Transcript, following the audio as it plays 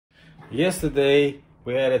Yesterday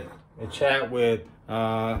we had a chat with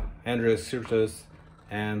Xirtus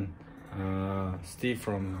and Steve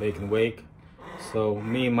from Bacon Wake. So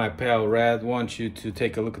me and my pal Rad want you to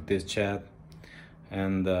take a look at this chat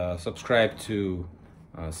and subscribe to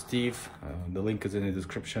Steve. The link is in the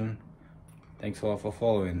description. Thanks a lot for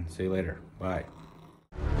following. See you later. Bye.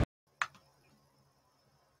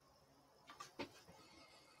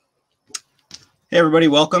 Hey everybody,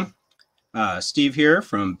 welcome. Steve here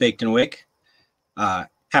from Baked and Wake.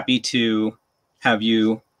 Happy to have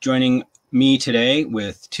you joining me today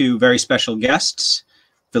with two very special guests,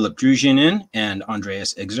 Philipp Druzhinin and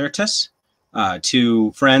Andreas Xirtus,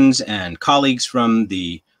 two friends and colleagues from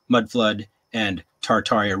the Mudflood and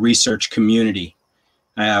Tartaria research community.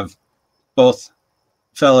 I have both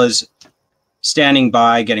fellas standing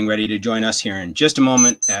by, getting ready to join us here in just a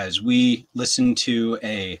moment as we listen to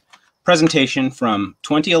a presentation from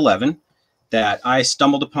 2011 that I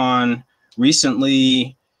stumbled upon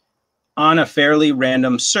recently on a fairly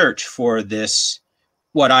random search for this,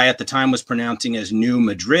 what I at the time was pronouncing as New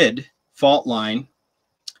Madrid fault line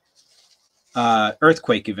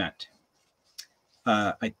earthquake event.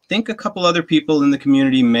 I think a couple other people in the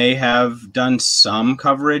community may have done some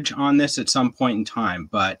coverage on this at some point in time,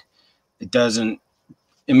 but it doesn't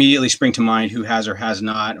immediately spring to mind who has or has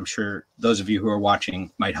not. I'm sure those of you who are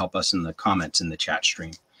watching might help us in the comments in the chat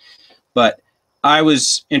stream. But I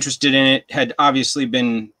was interested in it, had obviously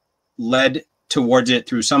been led towards it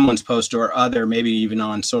through someone's post or other, maybe even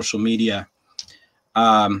on social media.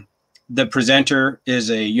 The presenter is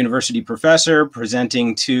a university professor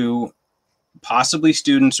presenting to possibly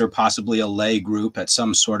students or possibly a lay group at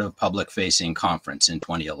some sort of public-facing conference in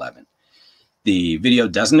 2011. The video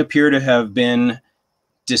doesn't appear to have been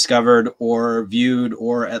discovered or viewed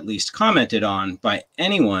or at least commented on by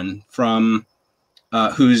anyone from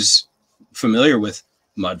who's familiar with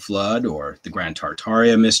Mudflood or the Grand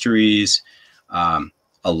Tartaria mysteries, a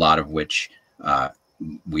lot of which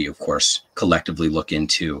we of course collectively look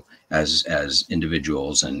into as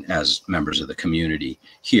individuals and as members of the community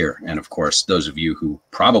here. And of course, those of you who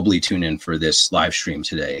probably tune in for this live stream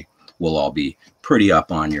today will all be pretty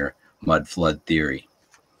up on your Mudflood theory.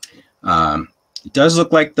 It does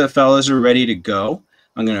look like the fellows are ready to go.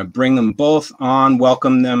 I'm going to bring them both on,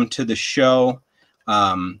 welcome them to the show,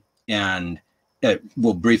 and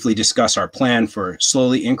we'll briefly discuss our plan for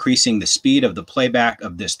slowly increasing the speed of the playback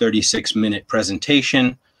of this 36-minute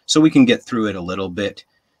presentation so we can get through it a little bit,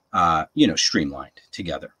 streamlined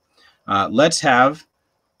together. Let's have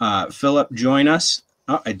Philipp join us.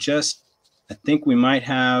 Oh, I think we might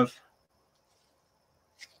have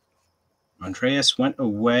Andreas went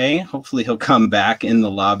away. Hopefully he'll come back in the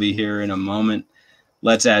lobby here in a moment.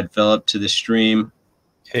 Let's add Philipp to the stream.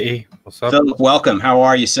 Hey, what's up? Philipp, welcome. How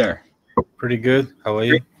are you, sir? Pretty good. How are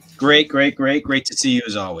you? Great, great, great. Great to see you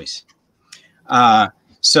as always.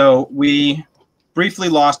 So we briefly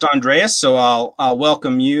lost Andreas, so I'll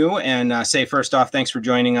welcome you and say first off, thanks for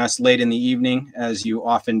joining us late in the evening, as you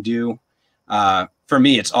often do. For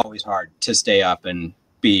me, it's always hard to stay up and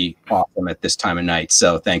be awesome at this time of night.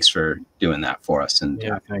 So thanks for doing that for us. And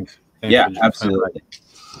yeah, thanks. Yeah, absolutely.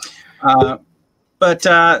 But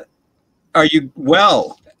are you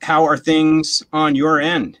well? How are things on your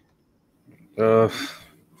end? I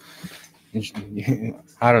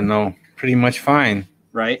don't know. Pretty much fine.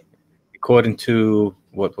 Right. According to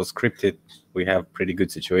what was scripted, we have a pretty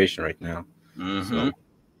good situation right now. Mm-hmm. So,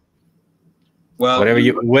 well,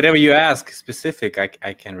 whatever you ask specific,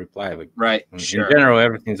 I can reply. But right. In sure. general,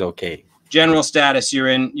 everything's okay. General status, you're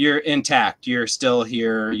intact. You're still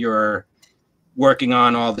here. You're working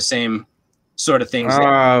on all the same sort of things.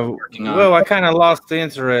 Well, I kind of lost the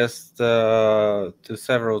interest to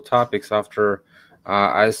several topics after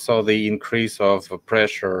I saw the increase of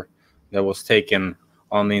pressure that was taken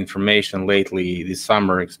on the information lately this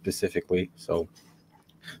summer specifically. So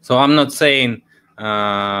I'm not saying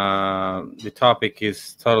the topic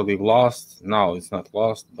is totally lost. No, it's not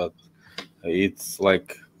lost, but it's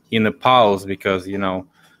like in a pause because,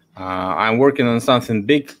 I'm working on something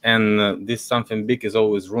big, and this something big is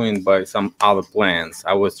always ruined by some other plans.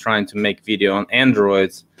 I was trying to make video on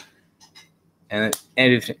androids, and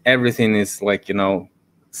everything is like,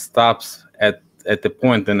 stops at the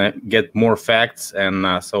point, and I get more facts,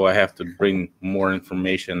 and so I have to bring more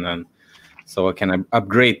information, and so I can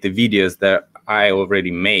upgrade the videos that I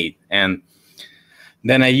already made. And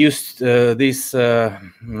then I used this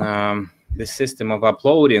system of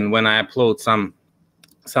uploading when I upload some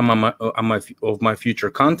of my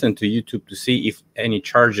future content to YouTube to see if any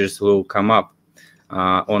charges will come up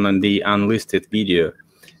on the unlisted video.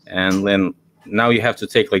 And then now you have to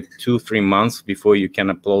take like 2-3 months before you can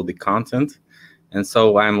upload the content. And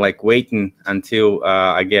so I'm like waiting until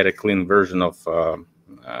I get a clean version of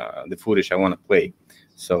the footage I want to play.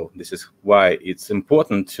 So this is why it's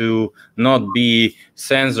important to not be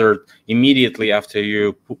censored immediately after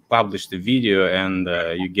you publish the video and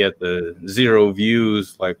you get 0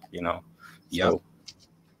 views, like, you know. So,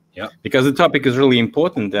 yeah. Because the topic is really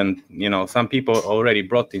important, and, you know, some people already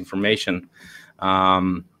brought the information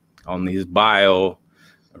on these bio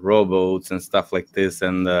robots and stuff like this,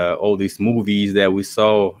 and all these movies that we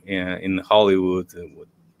saw in Hollywood,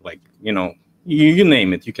 like, you know, you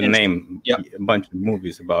name it, you can name a bunch of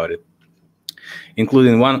movies about it,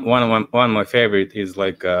 including one of my favorite is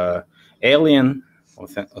like Alien or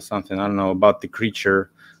something, I don't know, about the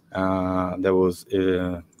creature that was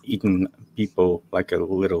eating people, like a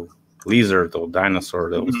little lizard or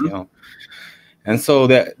dinosaur that was, you know. And so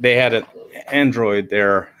that they had an android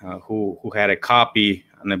there who had a copy,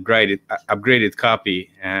 an upgraded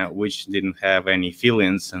copy, which didn't have any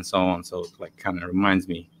feelings and so on. So like kind of reminds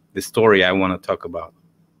me the story I want to talk about.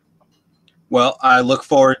 Well, I look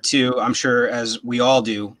forward to, I'm sure as we all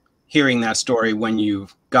do, hearing that story when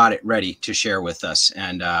you've got it ready to share with us.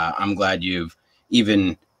 And I'm glad you've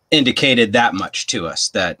even indicated that much to us,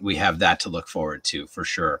 that we have that to look forward to for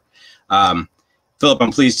sure. Philip,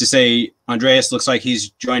 I'm pleased to say Andreas looks like he's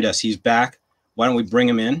joined us. He's back. Why don't we bring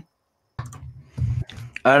him in?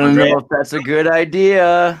 I don't know if that's a good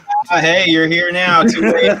idea. Hey, you're here now. Too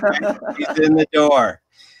late. He's in the door.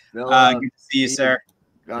 Good to see you, sir.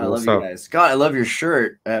 God, I love you guys. God, I love your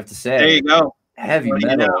shirt, I have to say. There you go. Heavy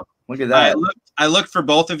metal. Look at that. I looked for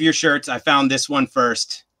both of your shirts. I found this one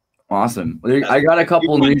first. Awesome. I got a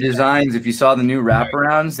couple new designs. If you saw the new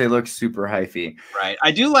wraparounds, they look super hyphy. Right.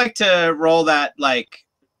 I do like to roll that like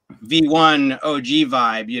V1 OG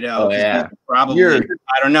vibe, you know. Oh, yeah. Probably,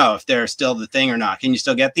 I don't know if they're still the thing or not. Can you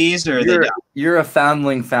still get these, or you're a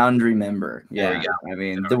Foundling Foundry member? Yeah. There we go. I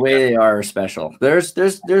mean, the way they are special. There's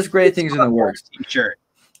great things in the works. T-shirt.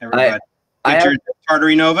 Everybody.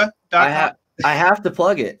 Tartary Nova. I have to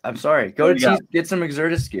plug it. I'm sorry. Go to get some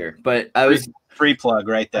Xirtus gear. But I was free plug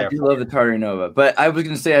right there. I do love the Tartary Nova. But I was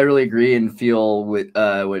going to say I really agree and feel with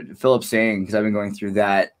what Philip's saying, because I've been going through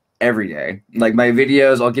that every day. Like my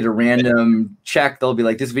videos, I'll get a random check. They'll be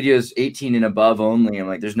like, this video is 18 and above only. I'm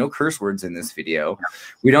like, there's no curse words in this video.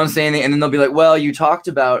 We don't say anything. And then they'll be like, well, you talked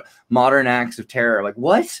about modern acts of terror. I'm like,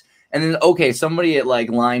 what? And then, okay, somebody at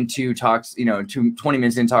like line 2 talks, you know, 20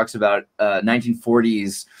 minutes in talks about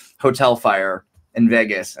 1940s hotel fire in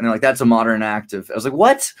Vegas. And they're like, that's a modern act of, I was like,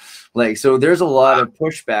 what? Like, so there's a lot of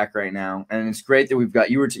pushback right now. And it's great that we've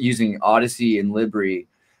got, you were using Odyssey and Libri.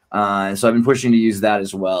 And so I've been pushing to use that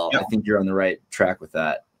as well. Yep. I think you're on the right track with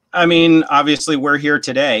that. I mean, obviously we're here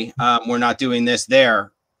today. We're not doing this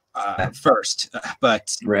there first,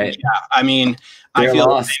 but right. Yeah, I mean, I feel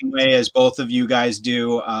the same way as both of you guys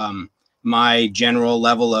do. My general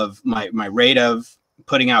level of my rate of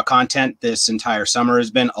putting out content this entire summer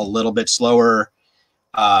has been a little bit slower.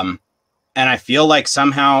 And I feel like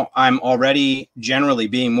somehow I'm already generally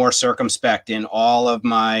being more circumspect in all of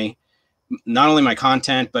my, not only my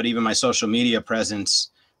content, but even my social media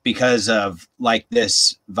presence, because of like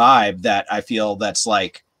this vibe that I feel that's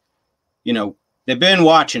like, you know, they've been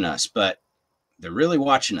watching us, but they're really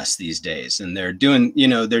watching us these days. And they're doing, you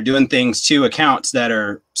know, they're doing things to accounts that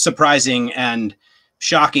are surprising and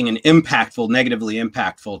shocking and impactful, negatively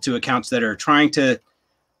impactful, to accounts that are trying to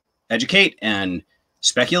educate and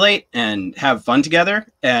speculate and have fun together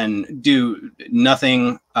and do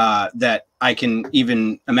nothing that I can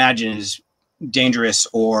even imagine is dangerous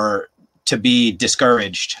or to be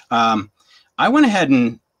discouraged. I went ahead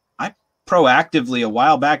and I proactively a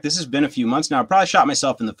while back, this has been a few months now, I probably shot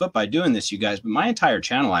myself in the foot by doing this, you guys, but my entire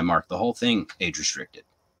channel, I marked the whole thing age restricted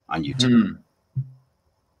on YouTube.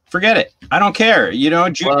 Forget it. I don't care. You know,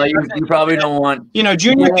 Junior, well, you probably don't want, you know,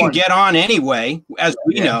 Junior can get on anyway, as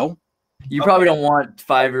we know. You probably don't want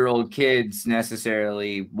 5-year-old kids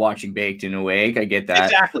necessarily watching Baked and Awake. I get that.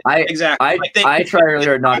 Exactly. I try really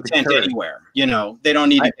hard not to curse anywhere. You know, they don't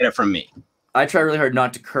need to get it from me. I try really hard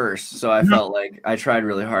not to curse, so I felt like I tried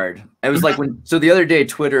really hard. It was like so the other day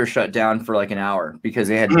Twitter shut down for like an hour because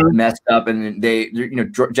they had messed up, and they, you know,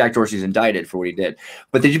 Jack Dorsey's indicted for what he did,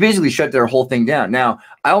 but they basically shut their whole thing down. Now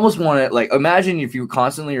I almost want to, like, imagine if you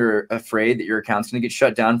constantly are afraid that your account's going to get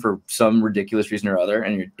shut down for some ridiculous reason or other,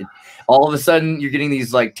 and all of a sudden you're getting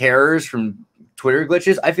these like terrors from Twitter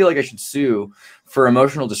glitches. I feel like I should sue for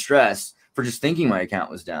emotional distress for just thinking my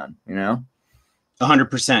account was down, you know?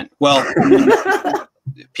 100%. Well,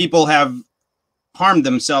 people have harmed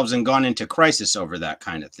themselves and gone into crisis over that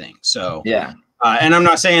kind of thing. So yeah, And I'm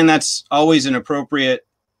not saying that's always an appropriate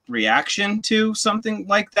reaction to something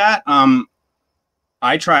like that.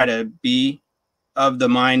 I try to be of the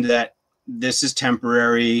mind that this is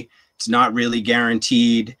temporary. It's not really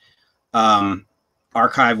guaranteed.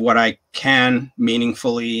 Archive what I can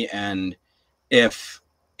meaningfully, and if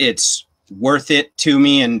it's worth it to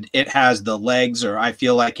me and it has the legs, or I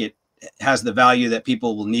feel like it has the value that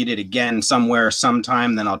people will need it again somewhere,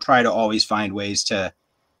 sometime, then I'll try to always find ways to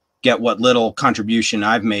get what little contribution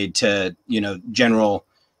I've made to, general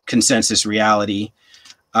consensus reality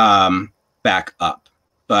back up.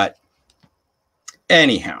 But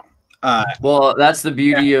anyhow, well, that's the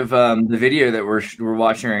beauty of the video that we're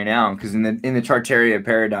watching right now, because in the Tartaria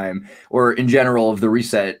paradigm, or in general of the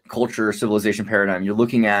reset culture civilization paradigm, you're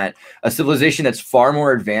looking at a civilization that's far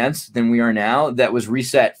more advanced than we are now, that was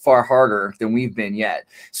reset far harder than we've been yet.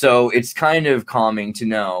 So it's kind of calming to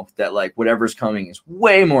know that like whatever's coming is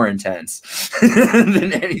way more intense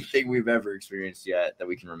than anything we've ever experienced yet that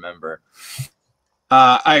we can remember.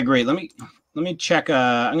 I agree. Let me check.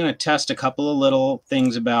 I'm going to test a couple of little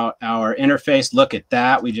things about our interface. Look at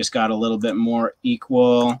that. We just got a little bit more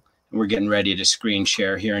equal. We're getting ready to screen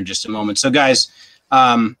share here in just a moment. So guys,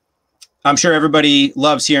 I'm sure everybody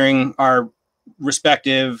loves hearing our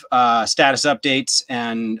respective status updates.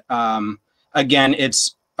 And again,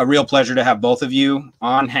 it's a real pleasure to have both of you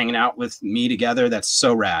on hanging out with me together. That's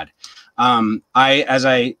so rad. As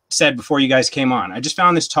I said before you guys came on, I just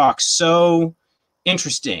found this talk so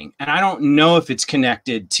interesting, and I don't know if it's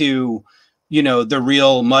connected to, the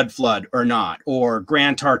real mud flood or not, or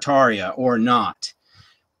Grand Tartaria or not,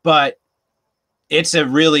 but it's a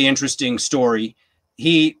really interesting story.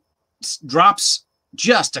 He drops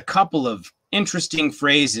just a couple of interesting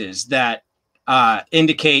phrases that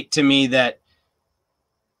indicate to me that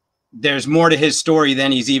there's more to his story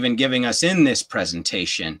than he's even giving us in this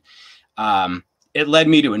presentation. It led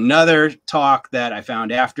me to another talk that I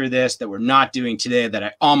found after this that we're not doing today, that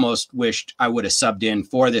I almost wished I would have subbed in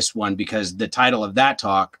for this one, because the title of that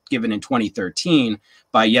talk, given in 2013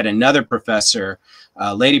 by yet another professor,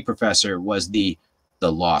 lady professor, was the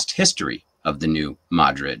lost history of the new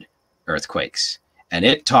Madrid earthquakes. And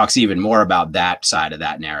it talks even more about that side of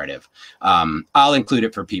that narrative. I'll include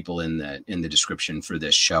it for people in the description for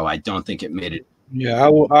this show. I don't think it made it.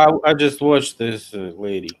 Yeah, I just watched this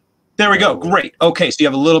lady. There we go. Great. Okay, so you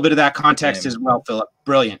have a little bit of that context as well, Philip.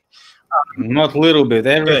 Brilliant. Not a little bit,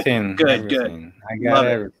 everything. Good. Everything. I got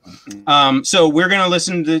everything. So we're going to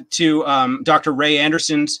listen to Dr. Ray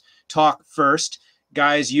Anderson's talk first.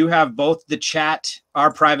 Guys, you have both the chat,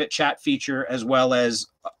 our private chat feature, as well as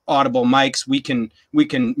audible mics. We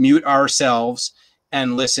can mute ourselves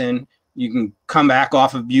and listen. You can come back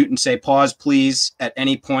off of mute and say pause, please, at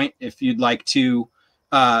any point if you'd like to,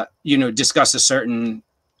 discuss a certain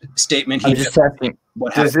statement. I'm just testing.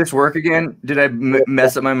 Does this work again? Did I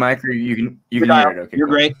mess up my mic, or you can hear it? Okay, you're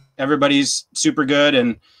great. Everybody's super good,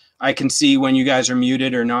 and I can see when you guys are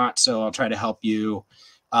muted or not. So I'll try to help you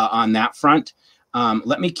on that front.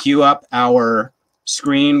 Let me queue up our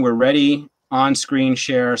screen. We're ready on screen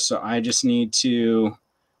share. So I just need to,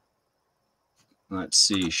 let's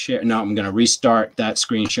see, share. No, I'm going to restart that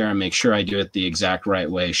screen share and make sure I do it the exact right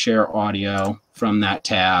way. Share audio from that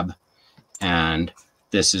tab, and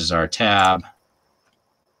this is our tab.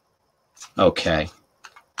 Okay.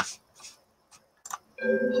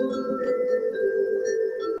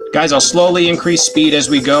 Guys, I'll slowly increase speed as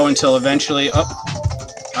we go until eventually,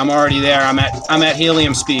 I'm already there. I'm at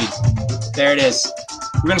helium speed. There it is.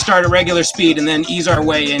 We're going to start at regular speed and then ease our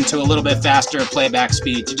way into a little bit faster playback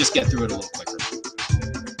speed to just get through it a little quicker.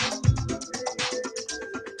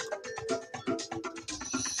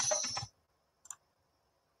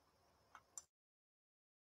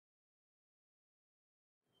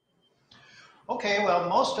 Okay, well,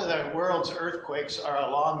 most of the world's earthquakes are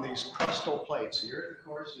along these crustal plates. The Earth, of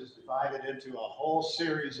course, is divided into a whole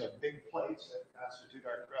series of big plates that constitute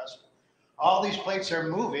our crust. All these plates are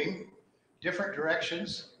moving different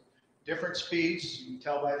directions, different speeds. You can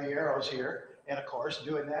tell by the arrows here. And of course,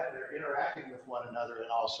 doing that, they're interacting with one another in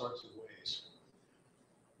all sorts of ways.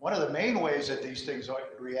 One of the main ways that these things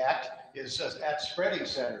react is at spreading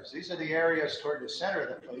centers. These are the areas toward the center of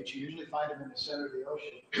the plate. You usually find them in the center of the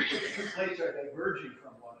ocean. The plates are diverging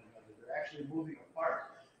from one another. They're actually moving apart.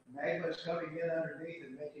 Magma is coming in underneath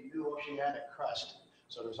and making new oceanic crust.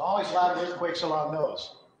 So there's always a lot of earthquakes along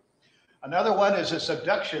those. Another one is a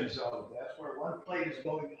subduction zone. That's where one plate is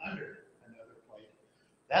going under another plate.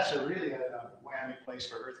 That's really a whammy place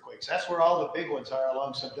for earthquakes. That's where all the big ones are,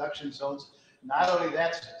 along subduction zones. Not only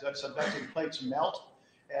that, subducting plates melt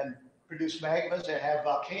and produce magmas and have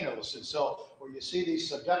volcanoes. And so where you see these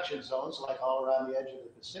subduction zones, like all around the edge of the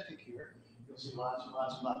Pacific here, you'll see lots and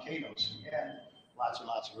lots of volcanoes and lots and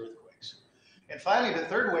lots of earthquakes. And finally, the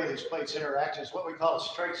third way these plates interact is what we call a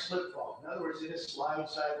strike-slip fault. In other words, they just slide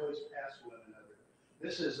sideways past one another.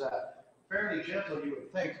 This is fairly gentle, you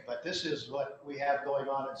would think, but this is what we have going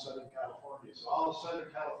on in Southern California. So all of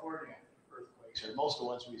Southern California earthquakes, or most of the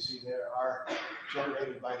ones we see there, are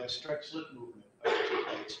generated by this strike-slip movement of the two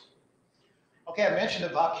plates. Okay, I mentioned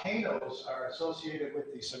that volcanoes are associated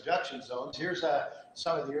with the subduction zones. Here's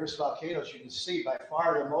some of the Earth's volcanoes. You can see by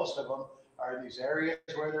far the most of them are in these areas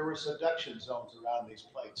where there were subduction zones around these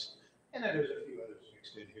plates. And then there's a few others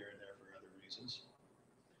mixed in here and there for other reasons.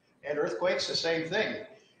 And earthquakes, the same thing.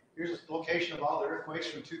 Here's a location of all the earthquakes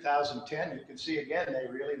from 2010. You can see again, they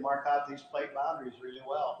really mark out these plate boundaries really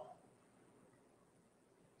well.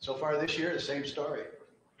 So far this year, the same story.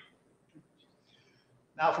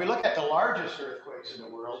 Now, if we look at the largest earthquakes in the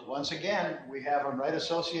world, once again, we have them right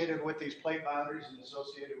associated with these plate boundaries and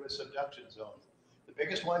associated with subduction zones. The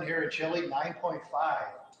biggest one here in Chile, 9.5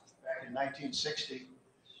 back in 1960.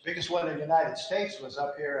 Biggest one in the United States was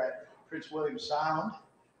up here at Prince William Sound,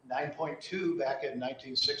 9.2 back in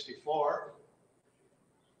 1964.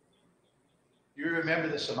 You remember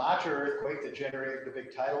the Sumatra earthquake that generated the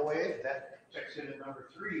big tidal wave? That checks in at number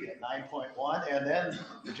 3 at 9.1. And then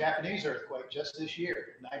the Japanese earthquake just this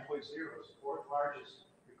year, 9.0, is the fourth largest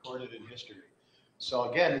recorded in history.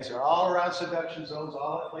 So again, these are all around subduction zones,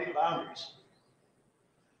 all at plate boundaries.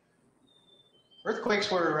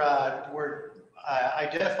 Earthquakes were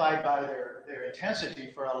identified by their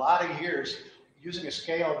intensity for a lot of years using a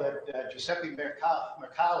scale that Giuseppe Mercalli,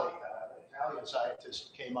 the Italian scientist,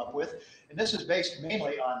 came up with. And this is based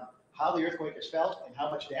mainly on how the earthquake is felt and how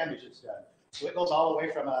much damage it's done. So it goes all the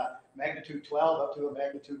way from a magnitude 12 up to a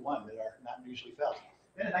magnitude 1 that are not usually felt.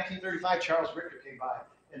 Then in 1935, Charles Richter came by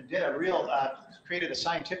and did a real, created a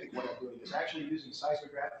scientific way of doing this, actually using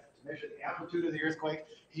seismograph to measure the amplitude of the earthquake.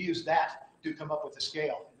 He used that to come up with the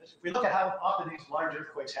scale. If we look at how often these large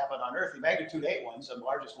earthquakes happen on Earth, the magnitude 8 ones, the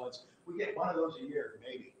largest ones, we get one of those a year,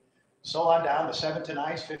 maybe. So on down, the 7 to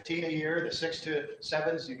 9s, 15 a year, the 6 to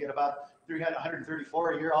 7s, you get about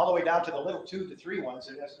 134 a year, all the way down to the little 2 to 3 ones,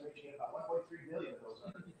 and estimates you get about 1.3 million of those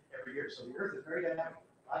every year. So the Earth is very dynamic.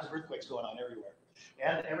 Lots of earthquakes going on everywhere.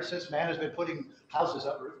 And ever since man has been putting houses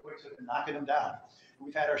up, earthquakes have been knocking them down.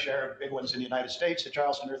 We've had our share of big ones in the United States. The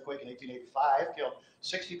Charleston earthquake in 1885 killed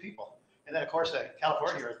 60 people. And then, of course, the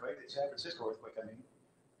California earthquake, the San Francisco earthquake,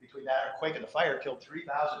 between that earthquake and the fire, killed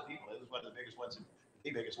 3,000 people. It was one of the biggest ones,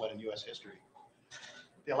 the biggest one in U.S. history.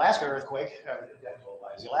 The Alaska earthquake,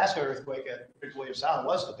 the Alaska earthquake at Prince William Sound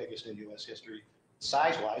was the biggest in U.S. history,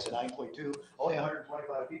 size-wise, at 9.2, only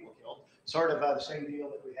 125 people killed. Sort of the same deal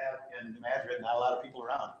that we have in Madrid, not a lot of people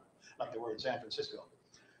around, like there were in San Francisco.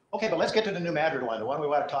 Okay, but let's get to the New Madrid one, the one we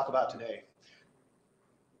want to talk about today.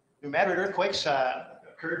 New Madrid earthquakes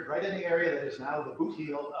occurred right in the area that is now the boot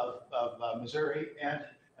heel of Missouri and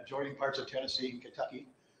adjoining parts of Tennessee and Kentucky.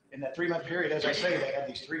 In that 3-month period, as I say, they had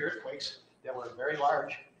these 3 earthquakes that were very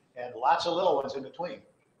large and lots of little ones in between.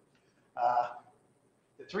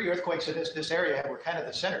 The 3 earthquakes in this area were kind of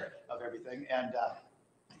the center of everything. And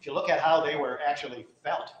if you look at how they were actually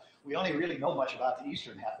felt, we only really know much about the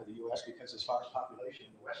eastern half of the U.S. because as far as population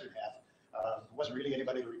in the western half, there wasn't really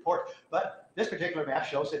anybody to report. But this particular map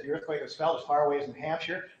shows that the earthquake was felt as far away as New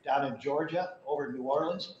Hampshire, down in Georgia, over New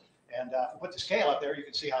Orleans. And if we put the scale up there, you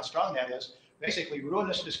can see how strong that is. Basically,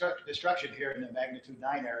 ruinous destruction here in the magnitude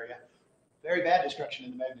 9 area. Very bad destruction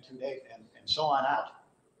in the magnitude 8, and so on out.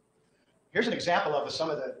 Here's an example of some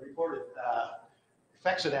of the reported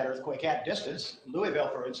effects of that earthquake at distance. Louisville,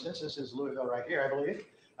 for instance, this is Louisville right here, I believe,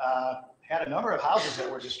 had a number of houses that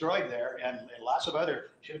were destroyed there and lots of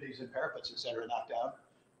other chimneys and parapets, et cetera, knocked down.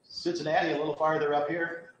 Cincinnati, a little farther up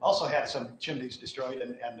here, also had some chimneys destroyed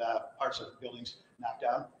and parts of buildings knocked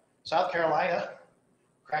down. South Carolina,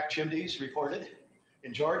 cracked chimneys reported.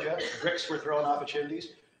 In Georgia, bricks were thrown off of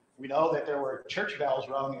chimneys. We know that there were church bells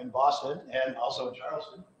rung in Boston and also in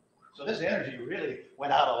Charleston. So this energy really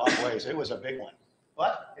went out a long ways. It was a big one.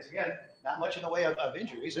 But, again, not much in the way of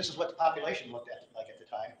injuries. This is what the population looked at like at the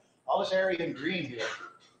time. All this area in green here,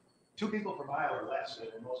 2 people per mile or less, and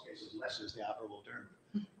in most cases less is the operable term.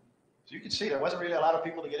 So you can see there wasn't really a lot of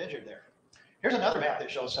people to get injured there. Here's another map that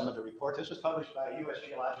shows some of the report. This was published by a U.S.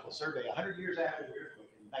 Geological Survey 100 years after the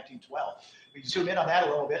earthquake in 1912. We can zoom in on that a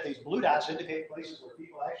little bit. These blue dots indicate places where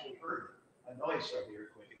people actually heard a noise of the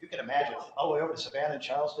earthquake. If you can imagine, all the way over to Savannah and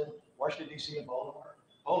Charleston, Washington, D.C. and Baltimore.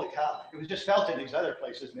 Holy cow. It was just felt in these other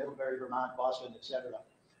places, Middlebury, Vermont, Boston, etc.,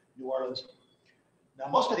 New Orleans. Now,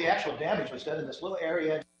 most of the actual damage was done in this little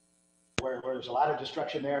area where there's a lot of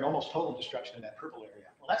destruction there and almost total destruction in that purple area.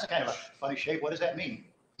 Well, that's a kind of a funny shape. What does that mean?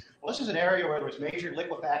 Well, this is an area where there was major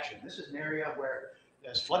liquefaction. This is an area where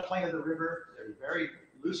there's floodplain of the river. There's very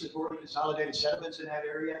loose and poorly consolidated sediments in that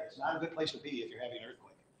area. It's not a good place to be if you're having an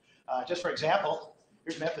earthquake. Just for example,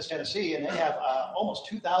 here's Memphis, Tennessee, and they have almost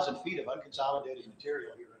 2,000 feet of unconsolidated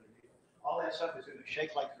material here underneath. All that stuff is going to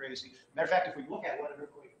shake like crazy. Matter of fact, if we look at what an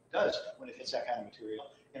earthquake does when it hits that kind of material,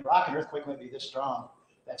 in rock, an earthquake might be this strong.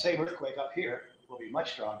 That same earthquake up here will be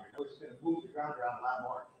much stronger. It's going to move the ground around a lot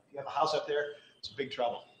more. If you have a house up there, it's big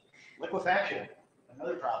trouble. Liquefaction,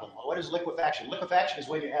 another problem. Well, what is liquefaction? Liquefaction is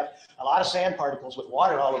when you have a lot of sand particles with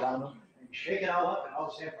water all around them, and you shake it all up, and all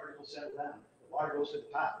the sand particles settle down. The water goes to the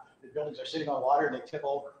top. The buildings are sitting on water, and they tip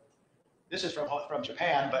over. This is from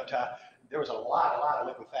Japan, but there was a lot of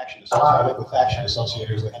liquefaction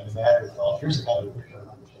associated with the Madrid fault. Here's the kind of picture.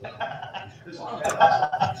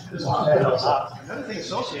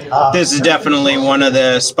 This is definitely one of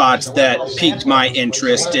the spots that piqued my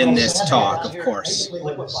interest in this talk, of course.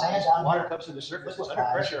 Water comes to the surface, it's under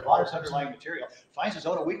pressure, water's underlying material, finds its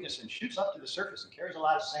own weakness and shoots up to the surface and carries a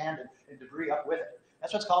lot of sand and debris up with it.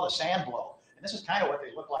 That's what's called a sand blow. And this is kind of what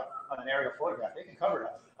they look like on an aerial photograph. They can cover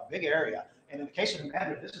a big area. And in the case of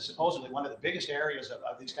Madrid, this is supposedly one of the biggest areas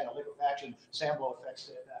of these kind of liquefaction sand blow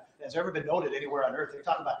effects that has ever been noted anywhere on Earth. They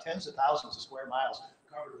talk about tens of thousands of square miles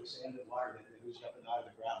covered with sand and water that oozed up and out of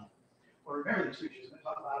the ground. Well, remember these features. I'm going to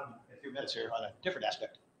talk about them in a few minutes here on a different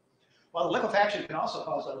aspect. Well, the liquefaction can also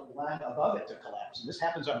cause the land above it to collapse. And this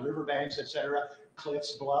happens on riverbanks, etc.,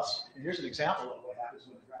 cliffs, bluffs. And here's an example of what happens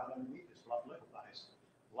when the ground underneath this bluff liquefies.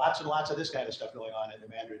 Lots and lots of this kind of stuff going on in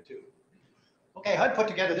Madrid, too. Okay, HUD put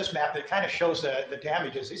together this map that kind of shows the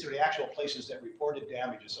damages. These are the actual places that reported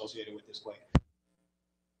damage associated with this quake.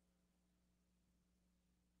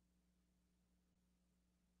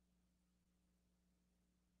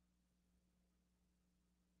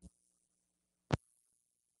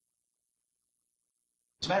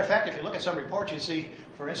 As a matter of fact, if you look at some reports, you see,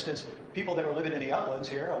 for instance, people that were living in the uplands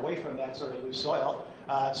here, away from that sort of loose soil,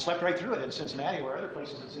 slept right through it in Cincinnati, where other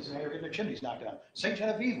places in Cincinnati are getting their chimneys knocked down. St.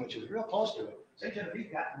 Genevieve, which is real close to it, St.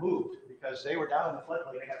 Genevieve got moved because they were down in the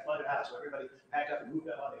floodplain. They got flooded out, so everybody packed up and moved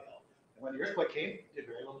up on the hill. And when the earthquake came, it did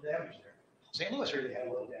very little damage there. St. Louis really had a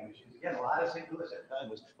little damage. Again, a lot of St. Louis at the time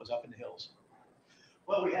was up in the hills.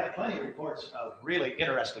 Well, we have plenty of reports of really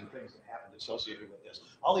interesting things that happened associated with this.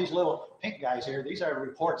 All these little pink guys here, these are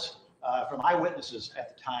reports from eyewitnesses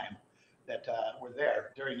at the time that were there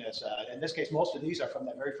during this. In this case, most of these are from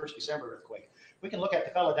that very first December earthquake. We can look at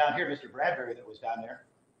the fellow down here, Mr. Bradbury, that was down there.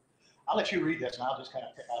 I'll let you read this, and I'll just kind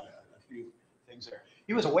of pick out a few things there.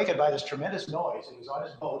 He was awakened by this tremendous noise. He was on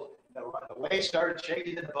his boat. The waves started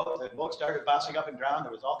shaking in the boat started bouncing up and down.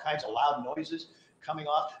 There was all kinds of loud noises coming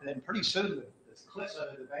off, and then pretty soon the cliffs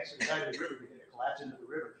under the banks of the side of the river began to collapse into the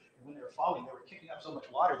river. And when they were falling, they were kicking up so much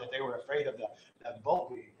water that they were afraid of the boat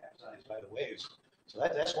being capsized by the waves. So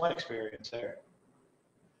that's one experience there.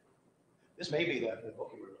 This may be the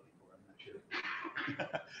book you were looking for, I'm not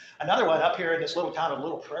sure. Another one up here in this little town of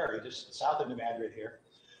Little Prairie, just south of New Madrid here.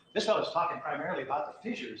 This fellow was talking primarily about the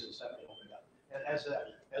fissures and stuff that opened up. And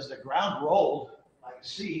as the ground rolled like a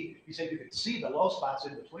sea, he said you could see the low spots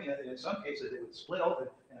in between it, and in some cases it would split open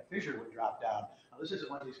and a fissure would drop down. Now, this isn't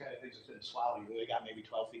one of these kind of things that's been swallowed. They got maybe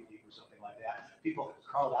 12 feet deep or something like that. People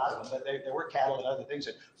crawled out of them, but there were cattle and other things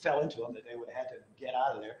that fell into them that they would have had to get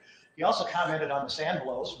out of there. He also commented on the sand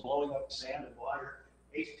blows, blowing up sand and water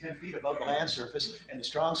 8 to 10 feet above the land surface, and the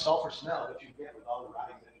strong sulfur smell that you get with all the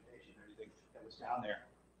rotting vegetation and everything that was down there.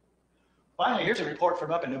 Finally, here's a report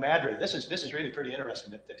from up in New Madrid. This is really pretty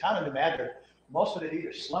interesting. The town of New Madrid, most of it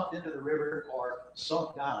either slumped into the river or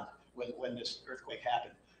sunk down when this earthquake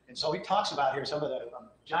happened. And so he talks about here some of the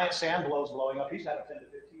giant sand blows blowing up. He's got 10 to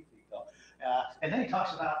 15 feet though. And then he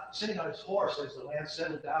talks about sitting on his horse as the land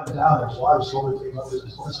settled down. There's water slowly came up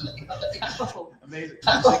his horse. Amazing.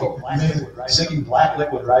 Sinking black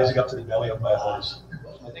liquid rising up to the belly of my horse.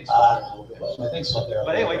 I think so there.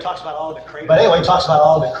 But anyway, he talks about all the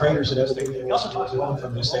craters. And everything. He also talks about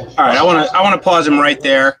from this thing. All right, I want to pause him right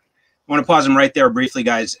there. I want to pause him right there briefly,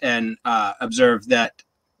 guys, and observe that.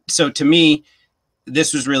 So to me,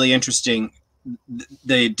 this was really interesting.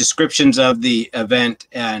 The descriptions of the event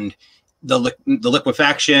and the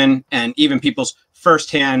liquefaction, and even people's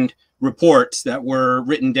firsthand reports that were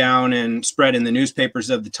written down and spread in the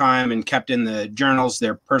newspapers of the time and kept in the journals,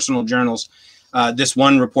 their personal journals. This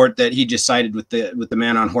one report that he just cited with the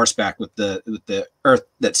man on horseback with the earth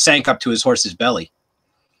that sank up to his horse's belly.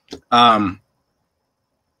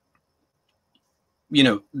 You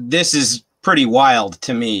know, this is pretty wild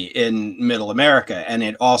to me in Middle America, and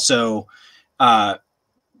it also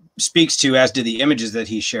speaks to, as do the images that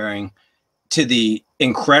he's sharing, to the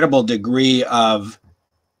incredible degree of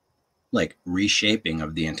like reshaping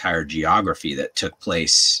of the entire geography that took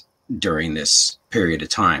place during this period of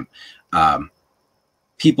time.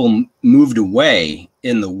 People moved away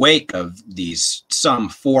in the wake of these some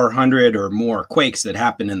 400 or more quakes that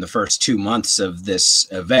happened in the first 2 months of this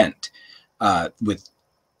event, with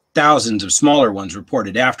thousands of smaller ones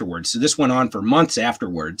reported afterwards. So this went on for months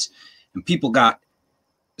afterwards, and people got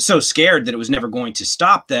so scared that it was never going to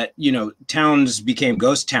stop that, you know, towns became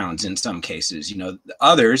ghost towns in some cases. You know,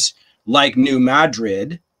 others, like New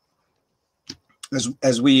Madrid,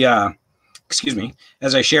 as we excuse me,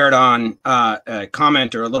 as I shared on a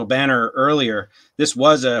comment or a little banner earlier, this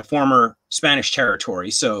was a former Spanish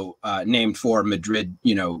territory, so named for Madrid,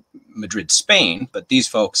 you know, Madrid, Spain. But these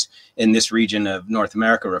folks in this region of North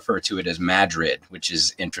America refer to it as Madrid, which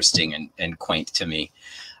is interesting and quaint to me.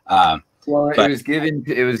 Well, it was given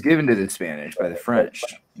to the Spanish by the French.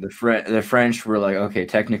 The French were like, okay,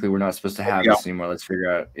 technically we're not supposed to have this anymore. Let's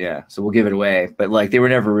figure out, yeah. So we'll give it away. But like they were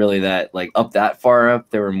never really that like up that far up.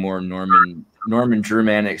 They were more Norman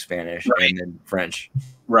Germanic Spanish, right, and then French.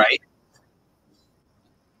 Right.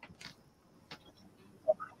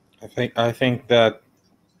 I think that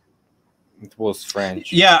it was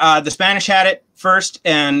French. Yeah, the Spanish had it first,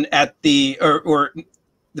 and at the or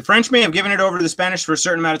the French may have given it over to the Spanish for a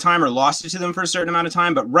certain amount of time or lost it to them for a certain amount of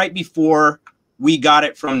time, but right before we got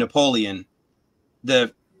it from Napoleon,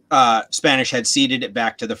 the Spanish had ceded it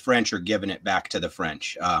back to the French or given it back to the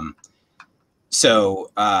French. But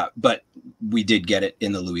we did get it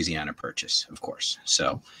in the Louisiana Purchase, of course.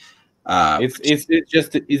 So it's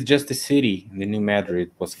just a city. The New Madrid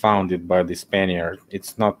was founded by the Spaniard.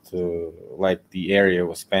 It's not like the area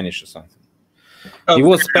was Spanish or something. Oh, it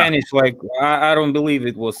was Spanish. Like I don't believe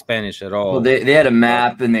it was Spanish at all. Well, they had a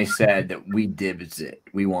map and they said that we dibs it.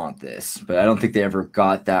 We want this, but I don't think they ever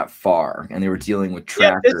got that far. And they were dealing with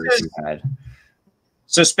trackers who had.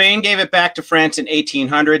 So Spain gave it back to France in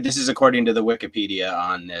 1800. This is according to the Wikipedia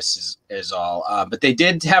on this is all. But they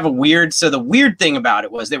did have a weird. So the weird thing about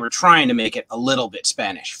it was they were trying to make it a little bit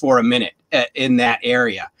Spanish for a minute in that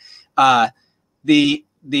area.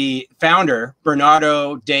 The founder,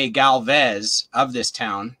 Bernardo de Galvez, of this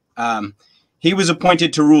town, he was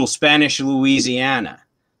appointed to rule Spanish Louisiana,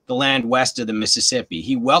 the land west of the Mississippi.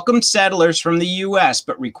 He welcomed settlers from the U.S.,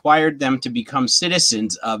 but required them to become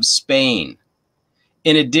citizens of Spain.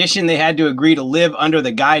 In addition, they had to agree to live under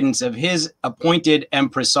the guidance of his appointed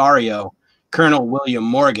impresario, Colonel William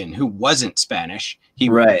Morgan, who wasn't Spanish. He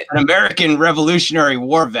was an American Revolutionary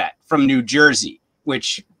War vet from New Jersey,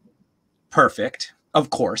 which, perfect. Of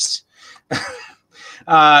course.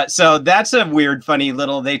 So that's a weird, funny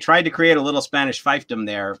little, they tried to create a little Spanish fiefdom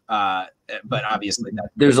there. But obviously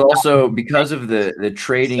there's also, because of the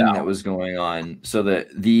trading that was going on. So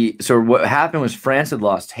what happened was France had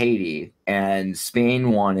lost Haiti and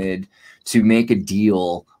Spain wanted to make a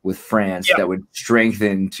deal with France that would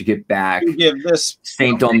strengthen to get back. Give this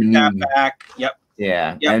Saint-Domingue back. Yep.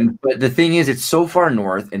 Yeah. But the thing is, it's so far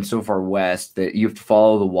north and so far west that you have to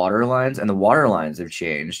follow the water lines, and the water lines have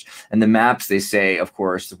changed. And the maps, they say, of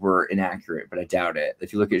course, were inaccurate, but I doubt it.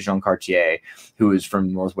 If you look at Jean Cartier, who is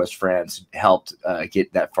from northwest France, helped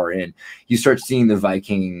get that far in, you start seeing the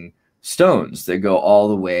Viking stones that go all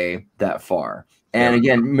the way that far. And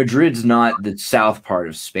again, Madrid's not the south part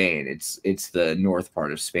of Spain. It's the north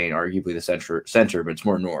part of Spain, arguably the center, but it's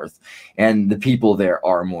more north. And the people there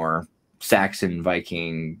are more Saxon,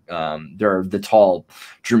 Viking. There are the tall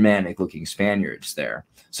Germanic looking Spaniards there.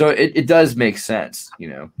 So it does make sense, you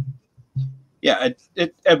know. Yeah,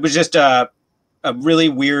 it was just a really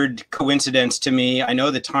weird coincidence to me. I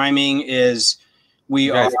know the timing is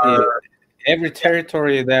every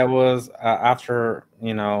territory that was after,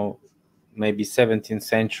 you know, maybe 17th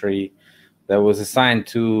century that was assigned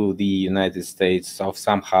to the United States of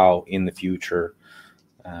somehow in the future.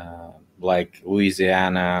 Like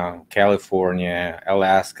Louisiana, California,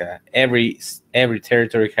 Alaska, every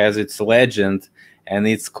territory has its legend and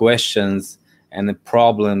its questions and the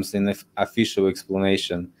problems in the official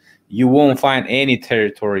explanation. You won't find any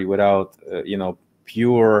territory without, you know,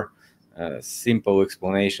 pure, simple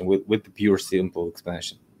explanation with the pure, simple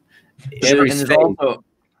explanation.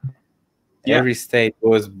 Every state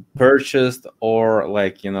was purchased or,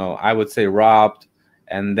 like, you know, I would say robbed.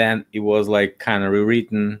 And then it was like kind of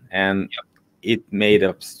rewritten, and it made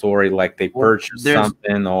a story like they purchased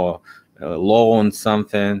something or loaned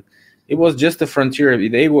something. It was just a frontier.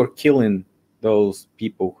 They were killing those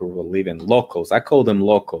people who were living locals. I call them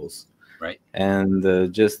locals. Right. And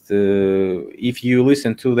if you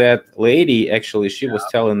listen to that lady, actually, she was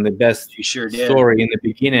telling the best story in the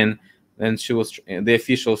beginning. And she was the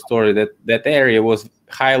official story that that area was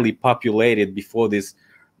highly populated before this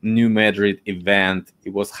New Madrid event.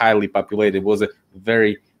 It was highly populated. It was a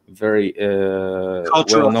very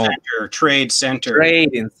cultural center,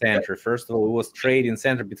 trading center. First of all, it was trading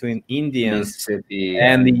center between Indians and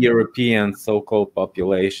the European so-called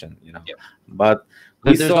population, you know. But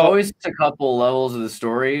there's always a couple levels of the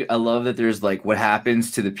story. I love that there's like what happens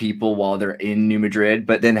to the people while they're in New Madrid,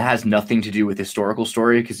 but then it has nothing to do with historical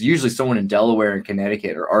story, because usually someone in Delaware and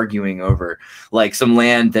Connecticut are arguing over like some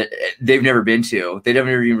land that they've never been to. They've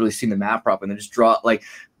never even really seen the map properly, and they just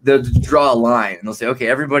they'll draw a line and they'll say, okay,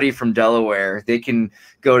 everybody from Delaware, they can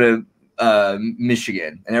go to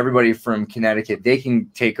Michigan, and everybody from Connecticut, they can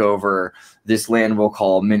take over this land we'll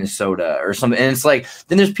call Minnesota or something. And it's like,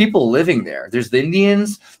 then there's people living there. There's the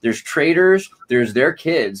Indians, there's traders, there's their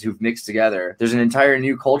kids who've mixed together. There's an entire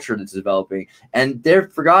new culture that's developing, and they're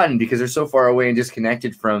forgotten because they're so far away and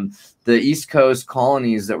disconnected from the East Coast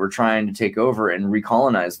colonies that were trying to take over and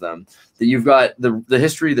recolonize them. That you've got the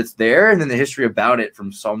history that's there, and then the history about it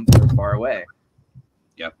from somewhere far away.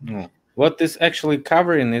 Yep. Mm. What this actually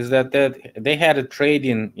covering is that they had a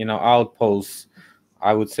trading, you know, outposts.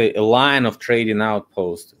 I would say a line of trading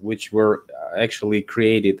outposts, which were actually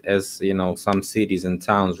created as, you know, some cities and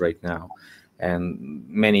towns right now, and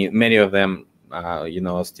many of them, you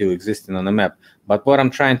know, are still existing on the map. But what I'm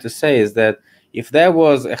trying to say is that if there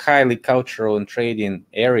was a highly cultural and trading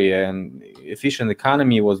area and efficient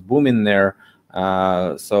economy was booming there,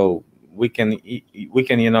 so we can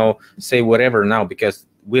you know, say whatever now, because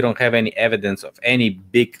we don't have any evidence of any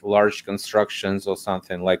big large constructions or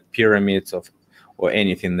something like pyramids or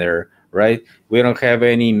anything there, right? We don't have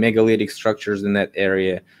any megalithic structures in that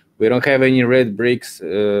area. We don't have any red bricks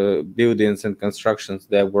buildings and constructions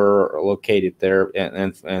that were located there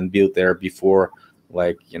and built there before,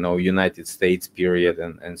 like, you know, United States period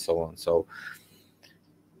and so on.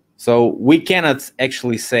 So we cannot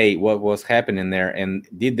actually say what was happening there, and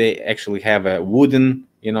did they actually have a wooden,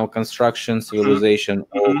 you know, construction civilization,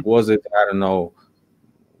 or was it, I don't know,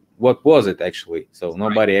 what was it actually? So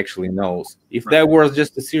nobody actually knows. If there was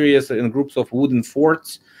just a series in groups of wooden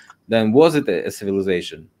forts, then was it a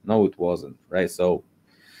civilization? No, it wasn't, right? So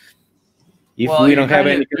if we don't have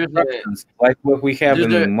any constructions like what we have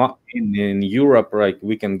in Europe, right,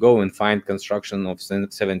 we can go and find construction of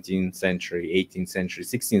 17th century, 18th century,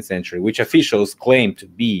 16th century, which officials claim to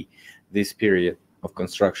be this period of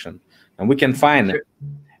construction, and we can find it.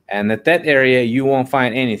 And at that area, you won't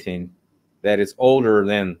find anything that is older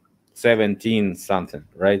than 17 something,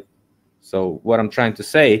 right? So what I'm trying to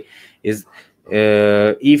say is,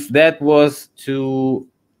 if that was to,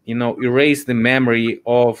 you know, erase the memory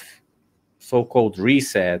of so-called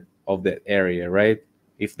reset of that area, right?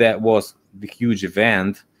 If that was the huge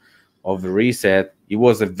event of the reset, it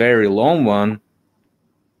was a very long one,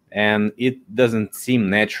 and it doesn't seem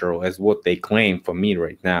natural as what they claim for me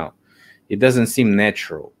right now. It doesn't seem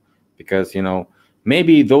natural, because, you know,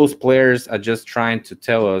 maybe those players are just trying to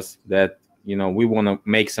tell us that, you know, we want to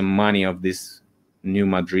make some money of this New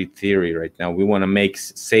Madrid theory right now. We want to make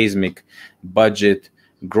seismic budget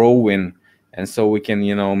growing, and so we can,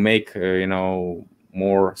 you know, make, you know,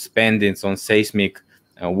 more spendings on seismic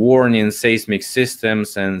warning, seismic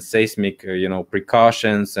systems, and seismic, you know,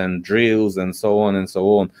 precautions and drills and so on and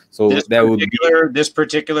so on. So this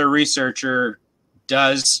particular researcher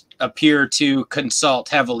does appear to consult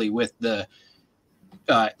heavily with the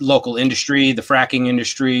local industry, the fracking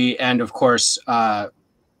industry, and of course I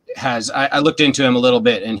looked into him a little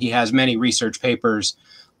bit, and he has many research papers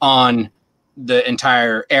on the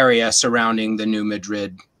entire area surrounding the New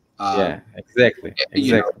Madrid exactly.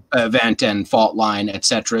 You know, event and fault line,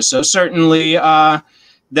 etc. So certainly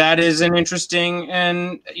that is an interesting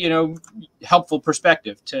and, you know, helpful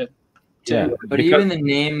perspective to but even the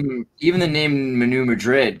name New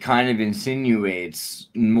Madrid kind of insinuates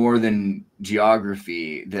more than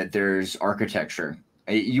geography that there's architecture.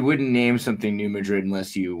 You wouldn't name something New Madrid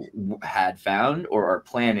unless you had found or are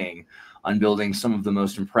planning on building some of the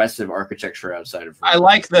most impressive architecture outside of. I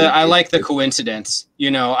like the coincidence.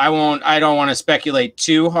 You know, I don't want to speculate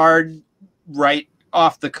too hard right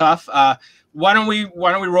off the cuff. Why don't we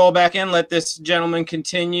roll back in, let this gentleman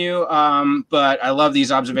continue? But I love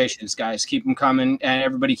these observations, guys. Keep them coming, and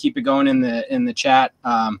everybody keep it going in the chat.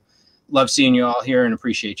 Love seeing you all here and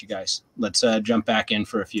appreciate you guys. Let's jump back in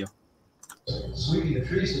for a few. Sweeping the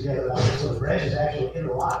trees together, so the branches actually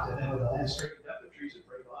interlocked, and then when the land straightened up, the trees would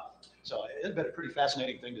break off. So it's been a pretty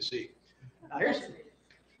fascinating thing to see. Now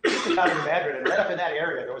Down in Madrid, and right up in that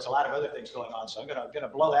area, there was a lot of other things going on. So I'm gonna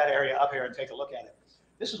blow that area up here and take a look at it.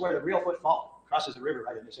 This is where the real foot fault crosses the river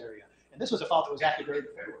right in this area. And this was a fault that was active during the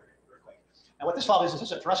February earthquake. And what this fault is this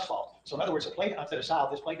is a thrust fault. So in other words, the plate up to the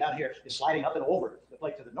south, this plate down here is sliding up and over the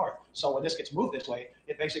plate to the north. So when this gets moved this way,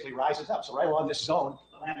 it basically rises up. So right along this zone,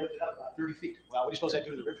 the land lifted up about 30 feet. Well, what do you suppose that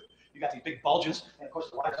do to the river? You got these big bulges, and of course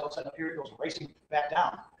the water's all of a sudden up here, it goes racing back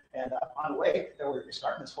down. And on the way, there were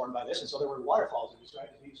escarpments formed by this, and so there were waterfalls that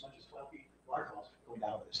described to be as much as 12 feet waterfalls going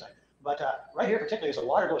down over this side. But right here, particularly, as the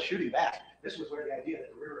water goes shooting back, this was where the idea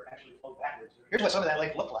that the river actually flowed backwards. Here's what some of that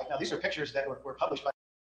lake looked like. Now, these are pictures that were published by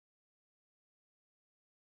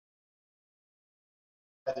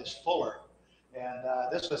this Fuller. And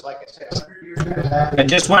this was, like I said, 100 years back. I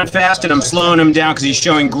just went fast and I'm slowing him down because he's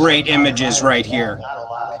showing great images right here. Not a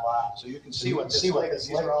lot. So you can see what this lake is.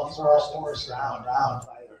 These are all forests around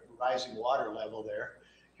by the rising water level there.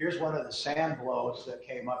 Here's one of the sand blows that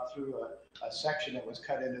came up through a section that was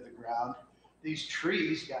cut into the ground. These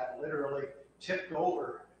trees got literally tipped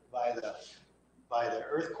over by the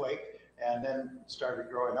earthquake and then started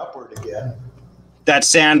growing upward again. That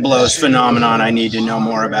sand blows phenomenon I need to know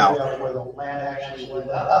more about. Where the land actually went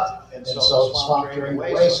up, and so the swamp drained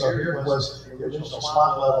away. So here was the original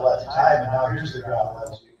swamp level at the time, and now here's the ground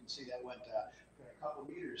level. So you can see that went a couple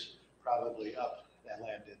meters probably up, that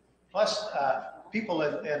land did. Plus, people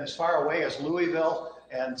in as far away as Louisville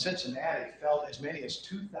and Cincinnati felt as many as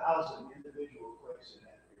 2,000 individual quakes in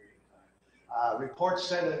that period of time. Reports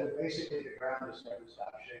said that basically the ground just never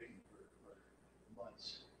stopped shaking for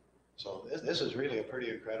months. So this is really a pretty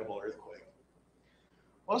incredible earthquake.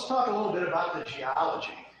 Well, let's talk a little bit about the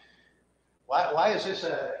geology. Why is this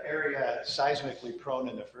an area seismically prone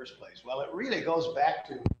in the first place? Well, it really goes back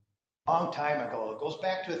to a long time ago. It goes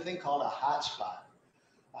back to a thing called a hotspot.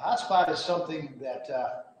 A hotspot is something that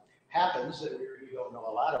happens that we really don't know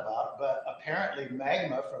a lot about, but apparently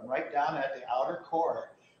magma from right down at the outer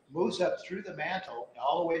core moves up through the mantle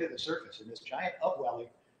all the way to the surface, and this giant upwelling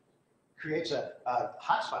creates a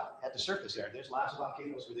hotspot at the surface there. There's lots of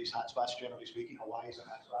volcanoes with these hotspots, generally speaking. Hawaii's a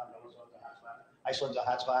hotspot, Noah's a hotspot, Iceland's a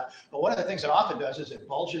hotspot. But one of the things it often does is it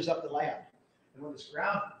bulges up the land. And when this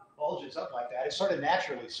ground bulges up like that, it sort of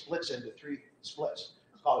naturally splits into three splits.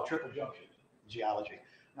 It's called a triple junction in geology.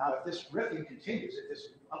 Now, if this rifting continues, if this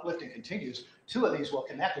uplifting continues, two of these will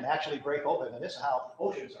connect and actually break open, and this is how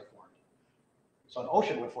oceans are formed. So an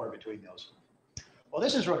ocean would form between those. Well,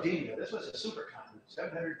 this is Rodinia. This was a supercontinent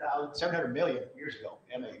 700 million years ago,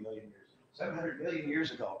 million years, 700 million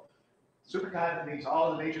years ago. Supercontinent means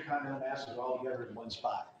all the major continental masses all together in one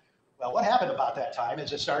spot. Well, what happened about that time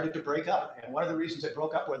is it started to break up. And one of the reasons it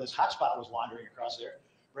broke up was this hotspot was wandering across there,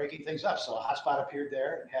 breaking things up. So a hotspot appeared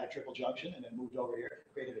there and had a triple junction and then moved over here,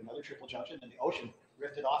 created another triple junction, and the ocean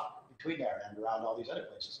rifted off between there and around all these other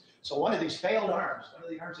places. So one of these failed arms, one of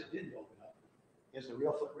the arms that didn't open up, is the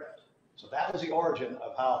real foot rift. So that was the origin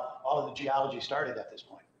of how all of the geology started at this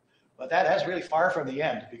point. But that's really far from the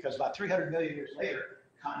end, because about 300 million years later,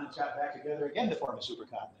 continents got back together again to form a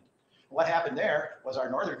supercontinent. And what happened there was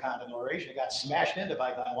our northern continent, Eurasia, got smashed into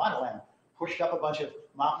by Gondwanaland, pushed up a bunch of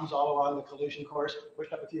mountains all along the collision course,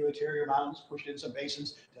 pushed up a few interior mountains, pushed in some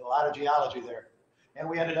basins, did a lot of geology there. And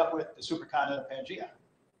we ended up with the supercontinent of Pangaea.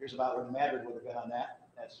 Here's about where Madrid would have been on that.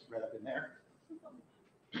 That's right up in there.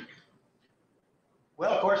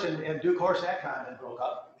 Well, of course, in due course, that continent broke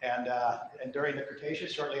up, and during the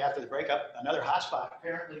Cretaceous, shortly after the breakup, another hotspot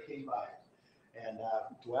apparently came by, and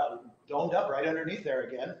domed up right underneath there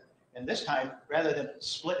again. And this time, rather than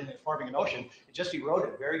splitting and forming an ocean, it just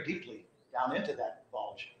eroded very deeply down into that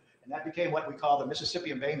bulge, and that became what we call the Mississippi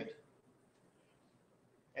embayment,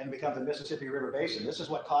 and become the Mississippi River Basin. This is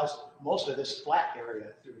what caused most of this flat area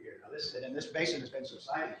through here. Now, this basin has been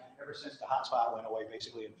subsiding ever since the hotspot went away,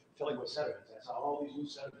 basically, and filling with sediments. That's how all these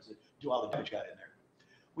loose sediments that do all the damage got in there.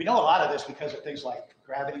 We know a lot of this because of things like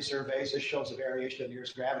gravity surveys. This shows the variation of the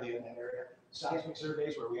Earth's gravity in that area. Seismic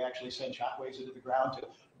surveys, where we actually send shock waves into the ground to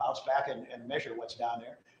bounce back and measure what's down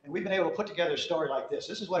there. And we've been able to put together a story like this.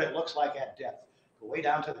 This is what it looks like at depth. Go way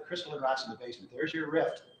down to the crystalline rocks in the basement. There's your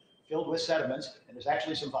rift, filled with sediments, and there's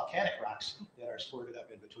actually some volcanic rocks that are squirted up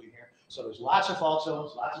in between here. So there's lots of fault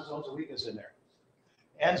zones, lots of zones of weakness in there.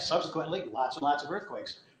 And subsequently, lots and lots of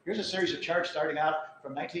earthquakes. Here's a series of charts starting out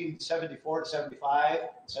from 1974 to 75,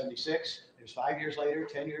 76. There's 5 years later,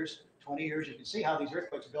 10 years, 20 years. You can see how these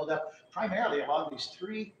earthquakes build up primarily along these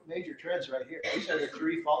three major trends right here. These are the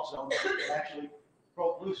three fault zones that actually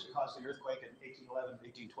broke loose to cause the earthquake in 1811,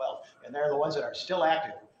 1812. And they're the ones that are still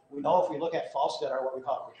active. We know if we look at faults that are what we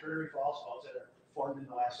call quaternary faults, faults that are formed in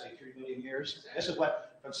the last, say, 3 million years, this is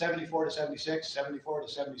what from 74 to 76, 74 to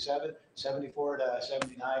 77, 74 to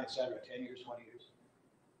 79, etc. 10 years, 20 years.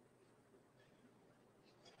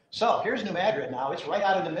 So here's New Madrid now. It's right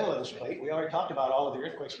out in the middle of this plate. We already talked about all of the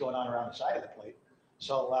earthquakes going on around the side of the plate.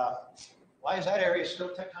 So why is that area still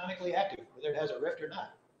tectonically active, whether it has a rift or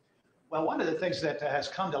not? Well, one of the things that has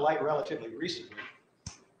come to light relatively recently,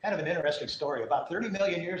 kind of an interesting story. About 30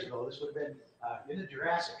 million years ago, this would have been in the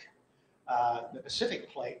Jurassic, the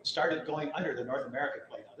Pacific plate started going under the North American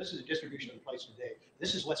plate. Now, this is a distribution of the plates today.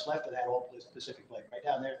 This is what's left of that old Pacific plate, right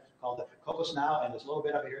down there, called the Cocos now, and this little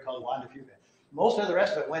bit up here called the Juan de Fuca. Most of the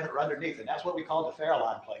rest of it went underneath, and that's what we call the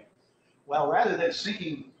Farallon plate. Well, rather than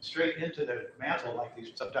sinking straight into the mantle like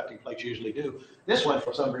these subducting plates usually do, this one,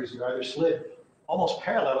 for some reason or other, slid almost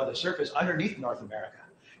parallel to the surface underneath North America.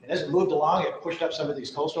 And as it moved along, it pushed up some of these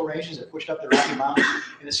coastal ranges, it pushed up the Rocky Mountains,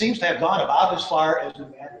 and it seems to have gone about as far as New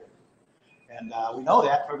Madrid. And we know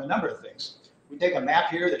that from a number of things. We take a map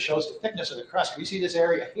here that shows the thickness of the crust. We see this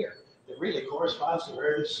area here that really corresponds to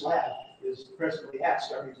where this slab is presently at,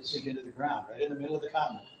 starting to sink into the ground, right in the middle of the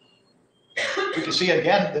continent. We can see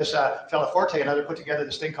again, this fellow Forte and other put together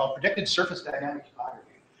this thing called predicted surface dynamic topography.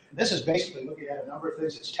 And this is basically looking at a number of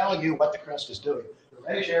things. It's telling you what the crust is doing. The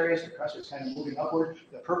reddish areas, the crust is kind of moving upward.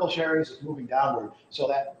 The purplish areas is moving downward. So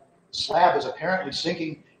that slab is apparently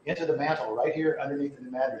sinking into the mantle right here underneath the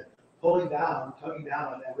New Madrid, pulling down, tugging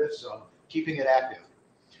down on that rift zone, keeping it active.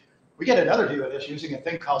 We get another view of this using a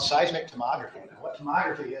thing called seismic tomography. Now, what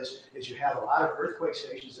tomography is you have a lot of earthquake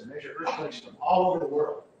stations that measure earthquakes from all over the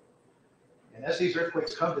world. And as these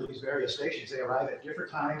earthquakes come to these various stations, they arrive at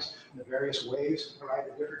different times, and the various waves arrive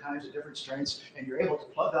at different times at different strengths, and you're able to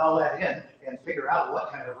plug all that in and figure out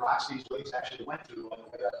what kind of rocks these waves actually went through on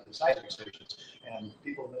the way up to the seismic stations. And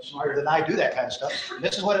people much smarter than I do that kind of stuff. And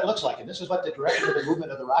this is what it looks like, and this is what the direction of the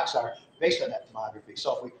movement of the rocks are based on that tomography.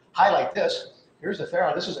 So if we highlight this, here's the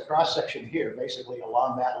Farallon. This is a cross-section here, basically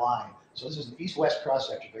along that line. So this is an east-west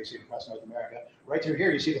cross-section, basically across North America. Right through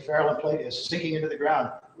here, you see the Farallon plate is sinking into the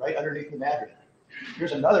ground right underneath the Madrid.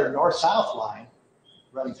 Here's another north-south line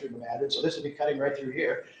running through the Madrid. So this would be cutting right through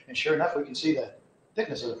here. And sure enough, we can see the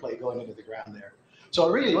thickness of the plate going into the ground there. So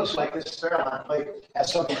it really looks like this Farallon plate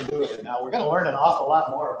has something to do with it. Now, we're going to learn an awful lot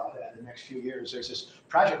more about that in the next few years. There's this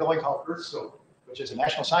project going called EarthScope, which is a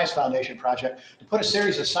National Science Foundation project, to put a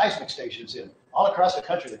series of seismic stations in all across the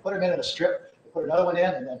country. They put them in a strip, they put another one in,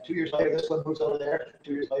 and then 2 years later, this one moves over there.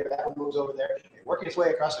 2 years later, that one moves over there. They're working its way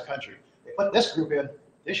across the country. They put this group in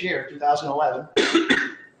this year, 2011.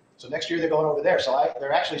 So next year, they're going over there. So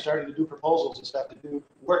they're actually starting to do proposals and stuff to do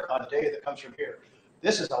work on the data that comes from here.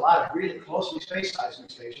 This is a lot of really closely spaced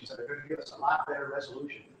seismic stations that are going to give us a lot better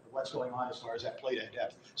resolution of what's going on as far as that plate at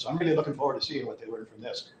depth. So I'm really looking forward to seeing what they learn from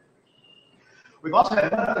this. We've also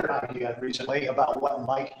had another idea recently about what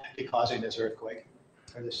might be causing this earthquake,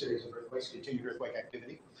 or this series of earthquakes, continued earthquake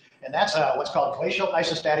activity. And that's what's called glacial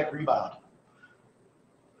isostatic rebound.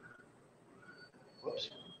 Whoops.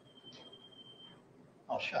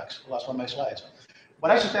 Oh, shucks, lost one of my slides.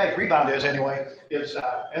 What isostatic rebound is, anyway, is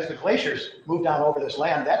as the glaciers move down over this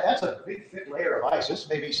land, that's a big, thick layer of ice. This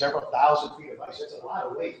may be several thousand feet of ice. It's a lot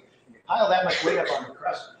of weight. And you pile that much weight up on the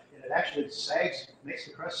crust, and it actually sags, makes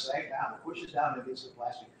the crust sag down. It pushes down against the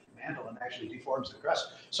plastic mantle and actually deforms the crust.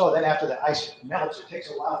 So then after the ice melts, it takes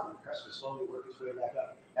a while for the crust to slowly work its way back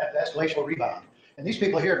up. That's glacial rebound. And these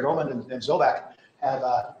people here, Groman and Zobak, have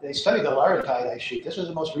they studied the Laurentide ice sheet. This was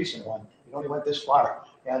the most recent one. It only went this far.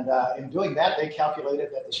 And in doing that, they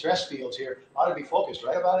calculated that the stress fields here ought to be focused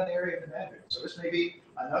right about an area of the Madrid. So this may be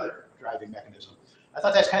another driving mechanism. I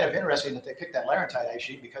thought that's kind of interesting that they picked that Laurentide ice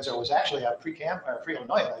sheet, because there was actually a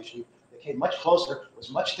pre-Illinois ice sheet that came much closer,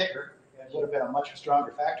 was much thicker, and would have been a much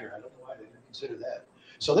stronger factor. I don't know why they didn't consider that.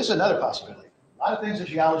 So this is another possibility. A lot of things in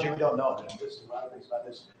geology we don't know. There's a lot of things about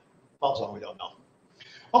this fault zone we don't know.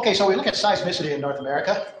 Okay, so we look at seismicity in North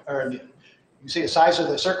America, you can see the size of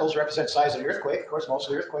the circles represent the size of the earthquake. Of course, most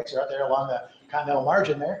of the earthquakes are out there along the continental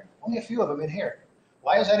margin there. Only a few of them in here.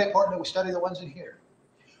 Why is that important that we study the ones in here?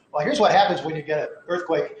 Well, here's what happens when you get an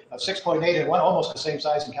earthquake of 6.8 and one almost the same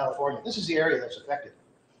size in California. This is the area that's affected.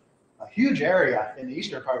 A huge area in the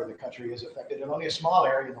eastern part of the country is affected, and only a small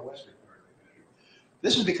area in the western part of the country.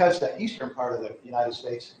 This is because the eastern part of the United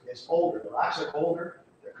States is older. The rocks are older,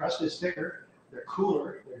 the crust is thicker, they're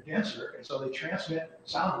cooler, they're denser, and so they transmit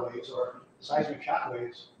sound waves or seismic shock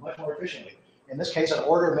waves much more efficiently. In this case, an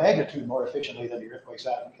order of magnitude more efficiently than the earthquakes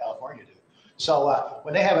out in California do. So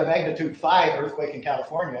when they have a magnitude 5 earthquake in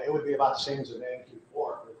California, it would be about the same as a magnitude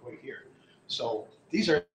 4 earthquake here. So these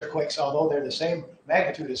earthquakes, although they're the same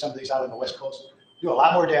magnitude as some of these out on the West Coast, do a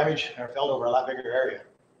lot more damage and are felt over a lot bigger area.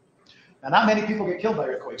 Now, not many people get killed by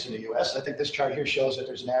earthquakes in the U.S. I think this chart here shows that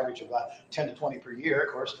there's an average of about 10 to 20 per year.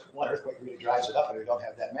 Of course, one earthquake really drives it up, and we don't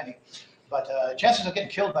have that many. But chances of getting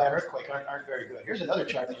killed by an earthquake aren't very good. Here's another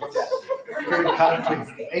chart that looked at between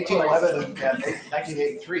 1811 and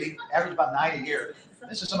 1983, average about 9 a year.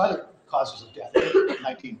 This is some other causes of death,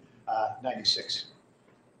 1996.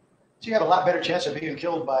 So you have a lot better chance of being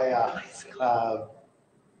killed by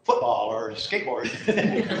football or skateboard.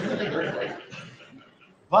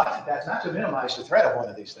 But that's not to minimize the threat of one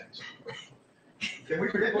of these things. Can we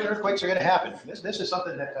predict when earthquakes are going to happen? This is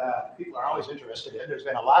something that people are always interested in. There's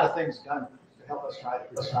been a lot of things done to help us try to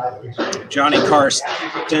predict. Johnny Carson.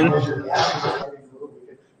 When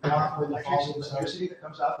electricity that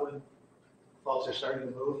comes out when faults are starting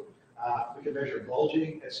to move, we can measure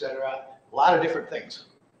bulging, etc. A lot of different things.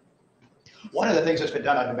 One of the things that's been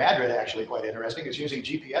done on Madrid, actually quite interesting, is using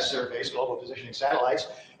GPS surveys, global positioning satellites,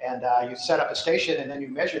 and you set up a station and then you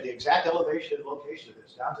measure the exact elevation and location of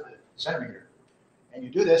this down to the centimeter. And you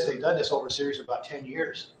do this, they've done this over a series of about 10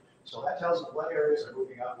 years. So that tells them what areas are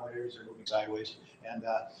moving up, what areas are moving sideways. And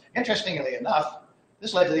interestingly enough,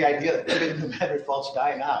 this led to the idea that maybe the Madrid fault's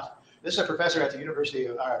dying out. This is a professor at the University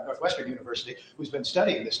of Northwestern University who's been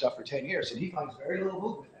studying this stuff for 10 years, and he finds very little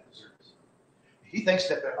movement at the surface. He thinks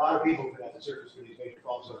that there are a lot of people who've been at the surface for these major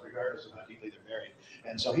faults, regardless of how deeply they're buried.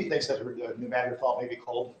 And so he thinks that the New Madrid fault may be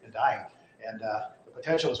cold and dying. And the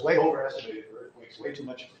potential is way overestimated for earthquakes, way too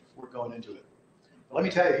much work going into it. But let me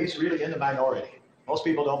tell you, he's really in the minority. Most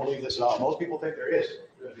people don't believe this at all. Most people think there is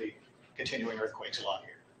going to be continuing earthquakes along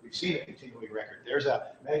here. We've seen a continuing record. There's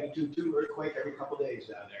a magnitude 2 earthquake every couple of days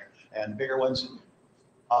down there, and bigger ones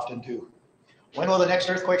often too. When will the next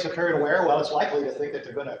earthquakes occur and where? Well, it's likely to think that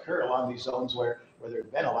they're going to occur along these zones where there's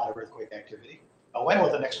been a lot of earthquake activity. But when will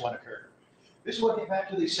the next one occur? This is what gets back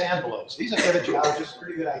to these sand blows. These have given geologists a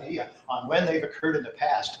pretty good idea on when they've occurred in the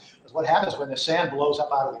past. Because what happens when the sand blows up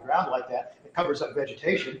out of the ground like that, it covers up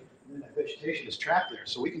vegetation, and then that vegetation is trapped there.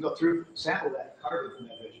 So we can go through, sample that carbon from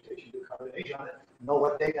that vegetation, do carbonation on it, and know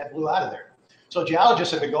what date that blew out of there. So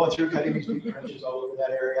geologists have been going through, cutting these deep trenches all over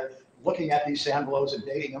that area, looking at these sand blows and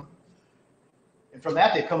dating them. And from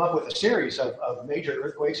that, they've come up with a series of major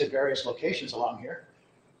earthquakes at various locations along here.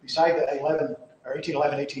 Beside the 1811,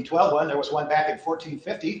 1812 one, there was one back in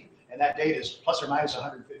 1450, and that date is plus or minus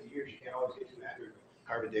 150 years. You can't always get too accurate with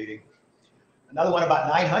carbon dating. Another one about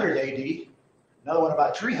 900 AD, another one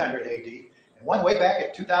about 300 AD, and one way back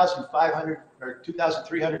at 2500 or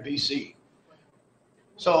 2300 BC.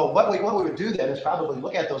 So what we would do then is probably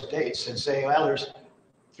look at those dates and say, well, there's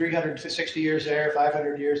 360 years there,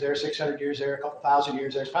 500 years there, 600 years there, a couple thousand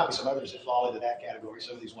years there. There's probably some others that fall into that category.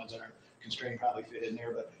 Some of these ones that aren't constrained probably fit in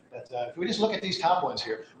there. But if we just look at these top ones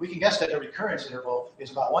here, we can guess that the recurrence interval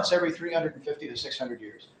is about once every 350 to 600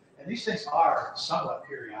 years. And these things are somewhat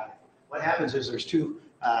periodic. What happens is there's two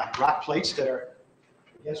rock plates that are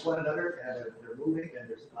against one another, and they're moving, and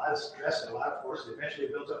there's a lot of stress and a lot of force. Eventually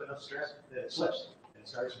it builds up enough stress that it slips. And it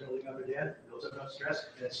starts building up again, builds up enough stress,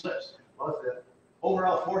 and it slips. Well, if the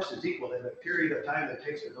overall force is equal, then the period of time that it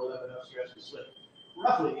takes to build up enough stress to slip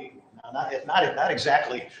roughly equal. Now, not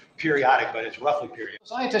exactly periodic, but it's roughly periodic.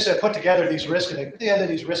 Scientists have put together these risk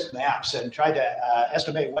maps and tried to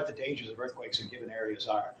estimate what the dangers of earthquakes in given areas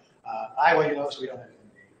are. Iowa, you notice we don't have any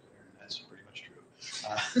dangers there, and that's pretty much true.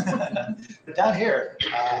 But down here,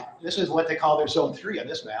 this is what they call their zone 3 on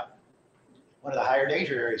this map. One of the higher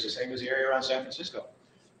danger areas, the same as the area around San Francisco.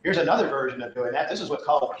 Here's another version of doing that. This is what's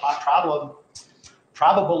called a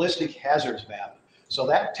probabilistic hazards map. So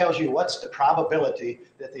that tells you what's the probability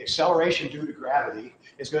that the acceleration due to gravity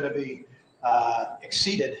is going to be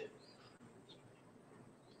exceeded.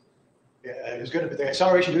 The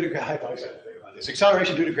acceleration due to gravity. This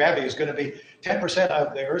acceleration due to gravity is going to be 10%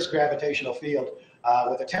 of the Earth's gravitational field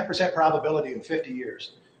with a 10% probability in 50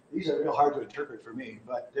 years. These are real hard to interpret for me,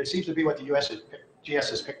 but there seems to be what the USGS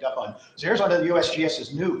has picked up on. So here's one of the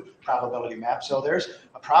USGS's new probability maps. So there's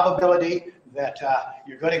a probability that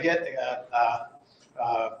you're going to get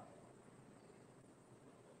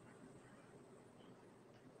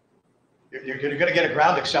you're going to get a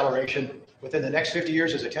ground acceleration within the next 50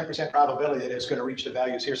 years. Is a 10% probability that it's going to reach the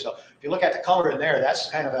values here. So if you look at the color in there,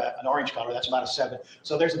 that's kind of an orange color. That's about a 7.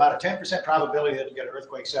 So there's about a 10% probability that you get an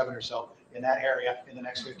earthquake 7 or so in that area in the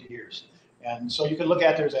next 50 years. And so you can look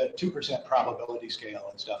at there's a 2% probability scale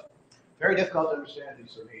and stuff. Very difficult to understand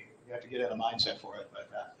these for me. You have to get in a mindset for it.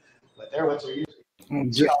 But they're what they're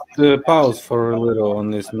using. Just pause for a little on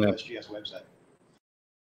this map.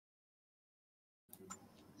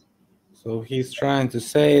 So he's trying to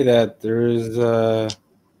say that there is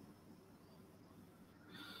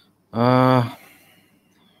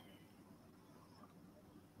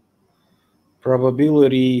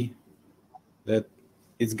probability that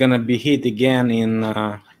it's gonna be hit again in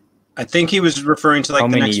I think he was referring to like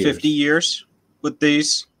the next years? 50 years with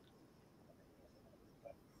these.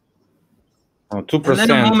 2%. And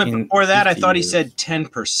then a moment before that, I thought he years. said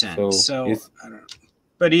 10%. So it's, I don't know.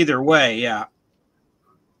 But either way, yeah.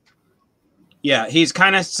 Yeah, he's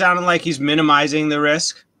kind of sounding like he's minimizing the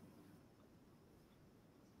risk.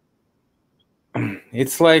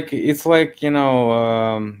 It's like you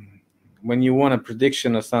know, when you want a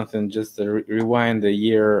prediction of something, just rewind a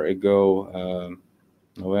year ago,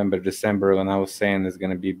 November, December, when I was saying there's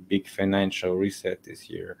going to be big financial reset this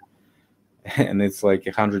year. And it's like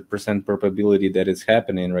 100% probability that it's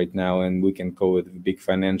happening right now, and we can call it a big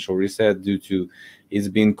financial reset due to it's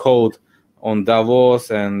been called on Davos,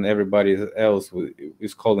 and everybody else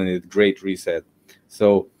is calling it great reset.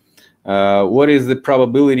 So what is the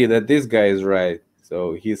probability that this guy is right?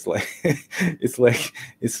 So he's like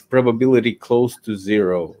it's probability close to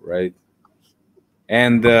 0, right?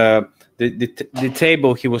 And the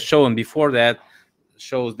table he was showing before that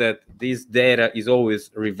shows that this data is always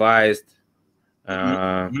revised.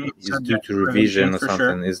 Is due to revision or something.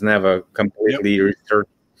 Sure. It's never completely researched.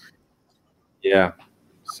 Yeah.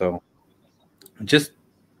 So just,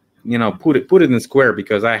 you know, put it in square,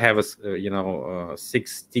 because I have a you know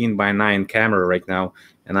 16:9 camera right now,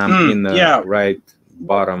 and I'm in the right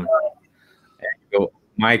bottom. So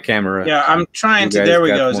my camera. Yeah, I'm trying to. There we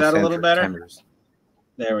go. Is that a little better? Cameras.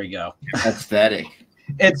 There we go. Aesthetic.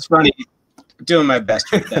 It's funny. Doing my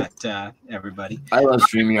best with that, everybody. I love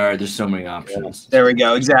StreamYard. There's so many options. There we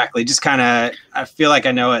go. Exactly. Just kind of, I feel like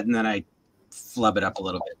I know it, and then I flub it up a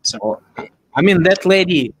little bit. So, I mean, that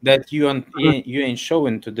lady that you ain't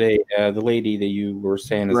showing today, the lady that you were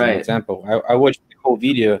saying as an example. I watched the whole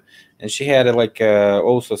video, and she had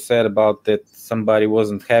also said about that somebody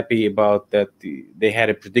wasn't happy about that they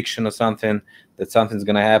had a prediction or something that something's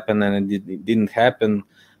gonna happen, and it didn't happen.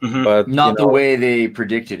 But not the way they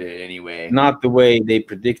predicted it anyway. Not the way they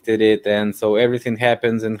predicted it, and so everything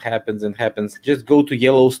happens and happens and happens. Just go to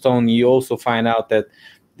Yellowstone. You also find out that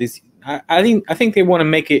this. I think they want to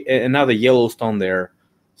make it another Yellowstone there,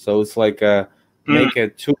 so it's like make a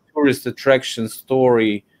tourist attraction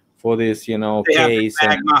story for this, you know, they case. Have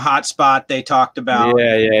the magma hotspot they talked about.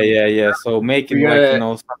 Yeah. So making you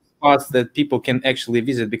know, some spots that people can actually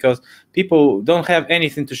visit, because people don't have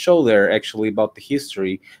anything to show there actually about the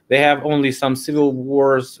history. They have only some civil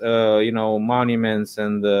wars, you know, monuments,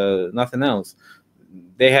 and nothing else.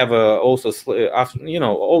 They have also, you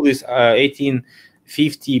know, all these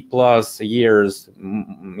 1850 plus years,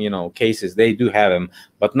 you know, cases. They do have them,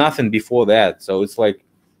 but nothing before that. So it's like,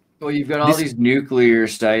 well, you've got all these nuclear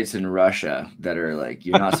sites in Russia that are like,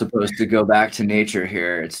 you're not supposed to go back to nature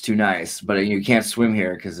here. It's too nice, but you can't swim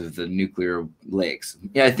here because of the nuclear lakes.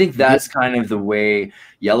 Yeah, I think that's kind of the way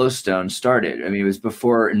Yellowstone started. I mean, it was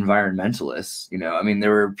before environmentalists, you know. I mean,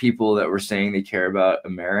 there were people that were saying they care about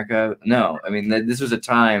America. No, I mean, this was a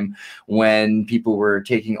time when people were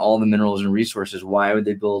taking all the minerals and resources. Why would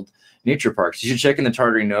they build nature parks? You should check in the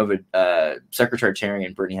Tartary Nova.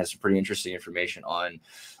 Secretarian Brittany has some pretty interesting information on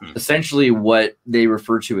essentially what they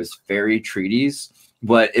refer to as fairy treaties,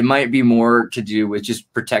 but it might be more to do with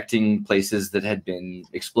just protecting places that had been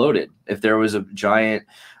exploded. If there was a giant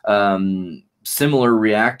similar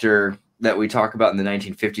reactor that we talk about in the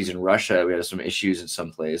 1950s in Russia, we had some issues in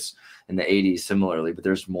some place in the 80s similarly, but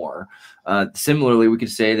there's more. Similarly, we could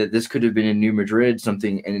say that this could have been in New Madrid,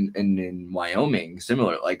 something in Wyoming,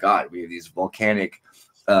 similar. Like, God, we have these volcanic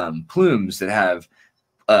plumes that have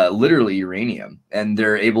literally uranium, and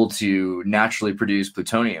they're able to naturally produce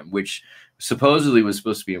plutonium, which supposedly was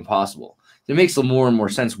supposed to be impossible. It makes more and more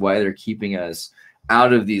sense why they're keeping us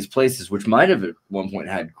out of these places, which might have at one point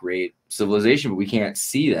had great civilization, but we can't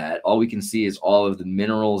see that. All we can see is all of the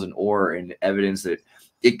minerals and ore and evidence that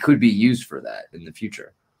it could be used for that in the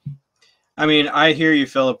future. I mean, I hear you,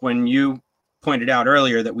 Philip, when you pointed out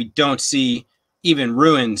earlier that we don't see even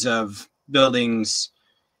ruins of buildings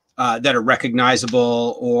that are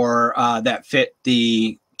recognizable or that fit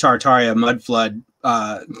the Tartaria mud flood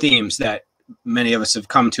themes that many of us have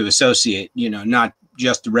come to associate, you know, not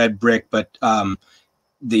just red brick, but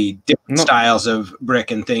the different styles of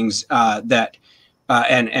brick and things that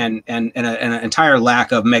and an entire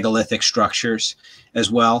lack of megalithic structures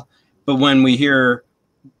as well. But when we hear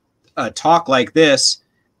a talk like this,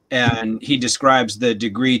 and he describes the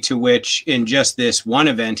degree to which in just this one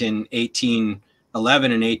event in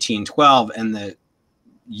 1811 and 1812 and the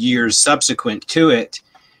years subsequent to it,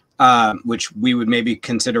 which we would maybe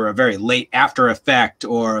consider a very late after effect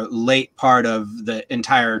or late part of the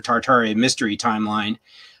entire Tartarian mystery timeline,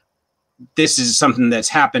 this is something that's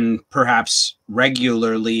happened perhaps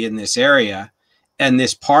regularly in this area, and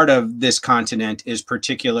this part of this continent is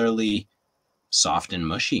particularly soft and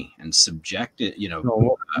mushy and subjected, you know.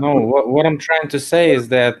 No, what I'm trying to say is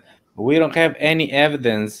that we don't have any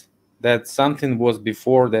evidence that something was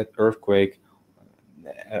before that earthquake.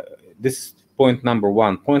 This is point number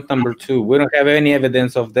one. Point number two, we don't have any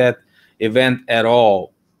evidence of that event at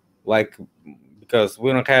all, like, because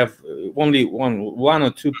we don't have only one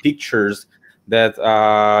or two pictures that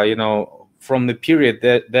you know, from the period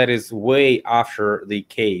that is way after the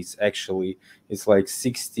case. Actually, it's like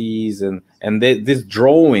 60s, and these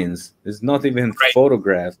drawings is not even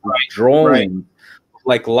photographs, drawing,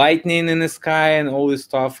 like lightning in the sky and all this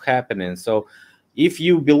stuff happening. So if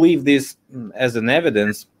you believe this as an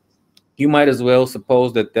evidence, you might as well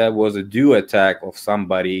suppose that that was a due attack of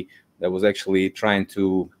somebody that was actually trying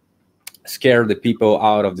to scare the people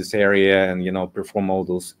out of this area and, you know, perform all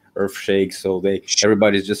those earth shakes. So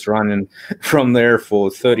everybody's just running from there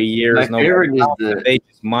for 30 years. They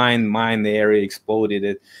just mined the area, exploded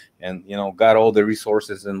it, and, you know, got all the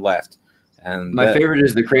resources and left. And my favorite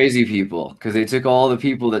is the crazy people, because they took all the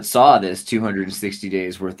people that saw this 260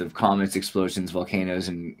 days worth of comets, explosions, volcanoes,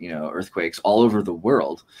 and, you know, earthquakes all over the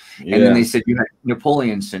world. Yeah. And then they said you had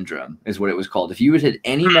Napoleon syndrome is what it was called. If you had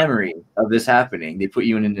any memory of this happening, they put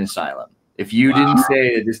you in an asylum. If you didn't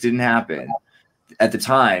say that this didn't happen at the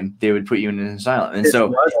time, they would put you in an asylum. And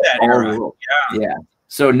so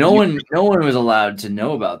so no one was allowed to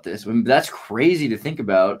know about this. I mean, that's crazy to think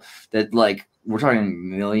about, that, like, we're talking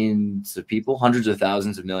millions of people, hundreds of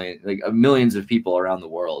thousands of millions, like millions of people around the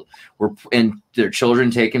world, and their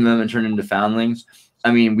children taking them and turning into foundlings.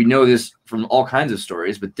 I mean, we know this from all kinds of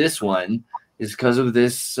stories, but this one is because of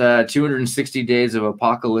this 260 days of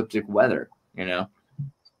apocalyptic weather, you know?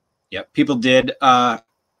 Yep. People did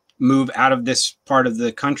move out of this part of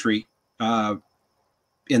the country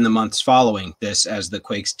in the months following this, as the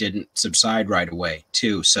quakes didn't subside right away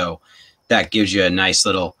too. So that gives you a nice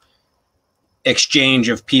little exchange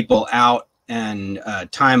of people out, and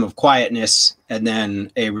time of quietness, and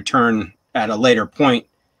then a return at a later point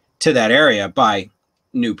to that area by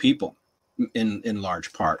new people in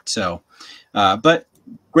large part. So but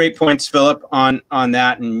great points, Philip, on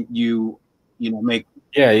that. And you know, make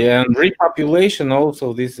and repopulation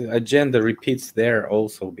also, this agenda repeats there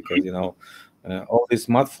also, because, you know, all this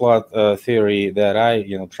mud flood theory that I,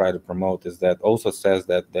 you know, try to promote is that also says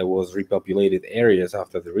that there was repopulated areas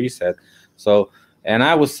after the reset. So, and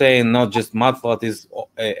I was saying not just mud flood is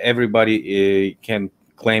everybody can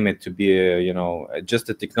claim it to be you know, just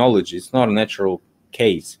a technology. It's not a natural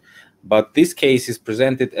case, but this case is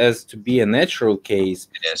presented as to be a natural case.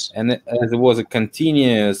 It is, and as it was a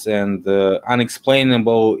continuous and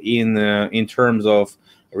unexplainable in terms of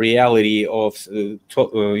reality of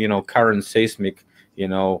you know, current seismic, you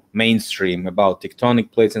know, mainstream about tectonic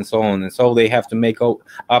plates and so on. And so they have to make up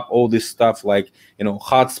all this stuff, like, you know,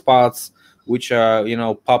 hot spots which are, you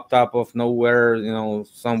know, popped up of nowhere, you know,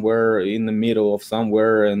 somewhere in the middle of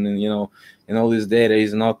somewhere, and then, you know, and all this data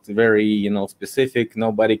is not very, you know, specific.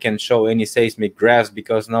 Nobody can show any seismic graphs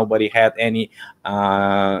because nobody had any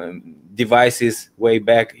devices way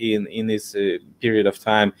back in this period of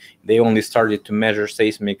time. They only started to measure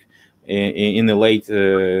seismic in the late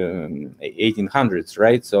 1800s,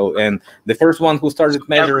 right? So, and the first one who started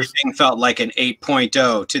measuring, everything felt like an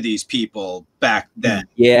 8.0 to these people back then.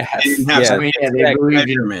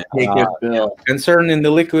 Concerning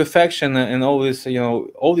the liquefaction and all this, you know,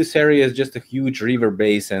 all this area is just a huge river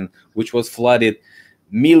basin which was flooded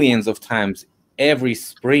millions of times. Every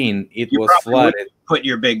spring it was flooded. Put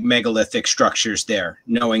your big megalithic structures there,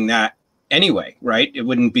 knowing that anyway, right? It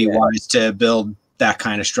wouldn't be wise to build that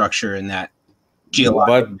kind of structure in that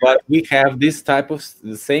geological. But we have this type of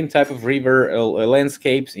the same type of river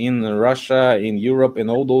landscapes in Russia, in Europe, and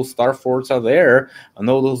all those star forts are there, and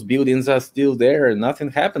all those buildings are still there, and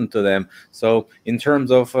nothing happened to them. So in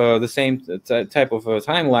terms of the same type of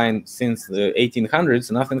timeline since the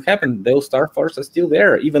 1800s, nothing happened. Those star forts are still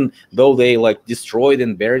there, even though they like destroyed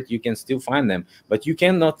and buried. You can still find them, but you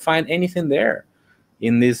cannot find anything there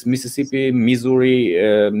in this Mississippi, Missouri,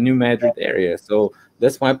 New Madrid area. So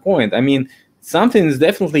that's my point. I mean, something is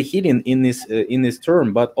definitely hidden in this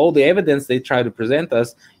term, but all the evidence they try to present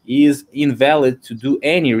us is invalid to do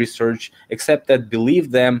any research except that believe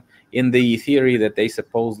them in the theory that they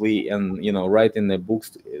supposedly, and, you know, write in the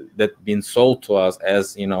books that been sold to us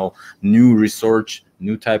as, you know, new research,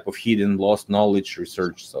 new type of hidden lost knowledge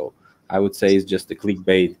research. So I would say it's just a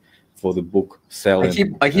clickbait for the book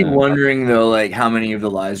selling. I keep wondering though, like how many of the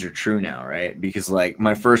lies are true now, right? Because like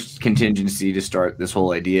my first contingency to start this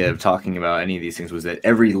whole idea of talking about any of these things was that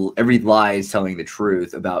every lie is telling the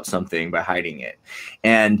truth about something by hiding it.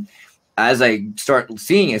 And as I start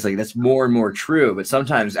seeing it, it's like that's more and more true. But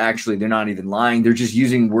sometimes actually they're not even lying. They're just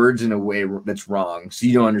using words in a way that's wrong. So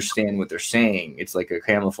you don't understand what they're saying. It's like a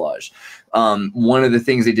camouflage. One of the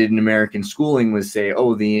things they did in American schooling was say,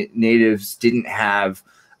 oh, the natives didn't have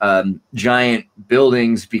giant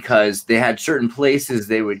buildings because they had certain places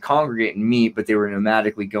they would congregate and meet, but they were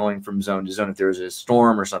nomadically going from zone to zone. If there was a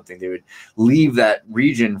storm or something, they would leave that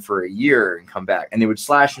region for a year and come back, and they would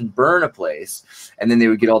slash and burn a place, and then they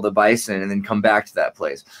would get all the bison and then come back to that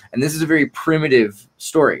place. And this is a very primitive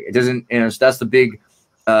story. It doesn't, you know, so that's the big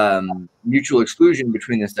mutual exclusion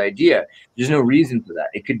between this idea. There's no reason for that.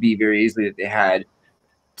 It could be very easily that they had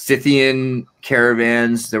Scythian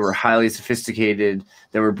caravans that were highly sophisticated,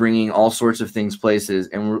 that were bringing all sorts of things places,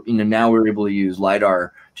 and now we're able to use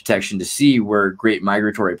LiDAR detection to see where great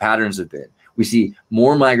migratory patterns have been. We see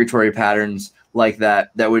more migratory patterns like that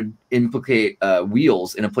would implicate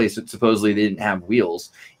wheels in a place that supposedly they didn't have wheels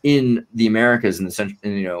in the Americas, in the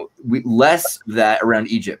central, less of that around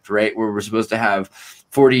Egypt, right, where we're supposed to have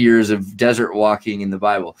 40 years of desert walking in the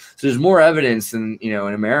Bible. So there's more evidence than, in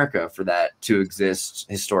America for that to exist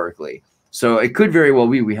historically. So it could very well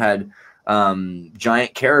be we had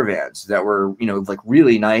giant caravans that were, like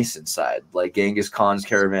really nice inside, like Genghis Khan's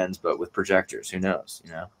caravans, but with projectors. Who knows,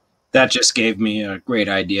 That just gave me a great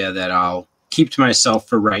idea that I'll keep to myself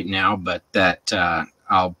for right now, but that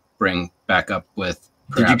I'll bring back up with.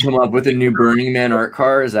 Did you come up with a new Burning Man art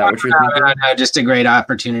car? Is that what you're thinking? Just a great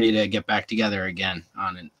opportunity to get back together again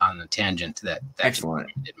on a tangent that excellent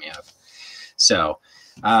did me up. So,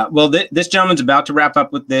 well, this gentleman's about to wrap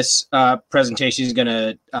up with this presentation. He's going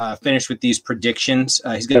to finish with these predictions.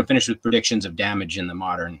 He's going to finish with predictions of damage in the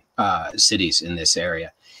modern cities in this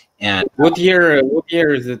area. And what year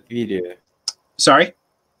is the video? Sorry,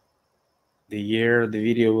 the year the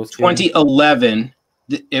video was 2011.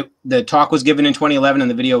 The talk was given in 2011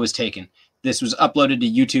 and the video was taken. This was uploaded to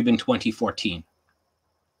YouTube in 2014.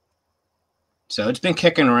 So it's been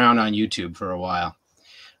kicking around on YouTube for a while.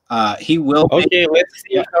 He will. Okay, let's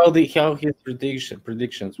see how his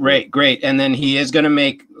predictions. Great. And then he is going to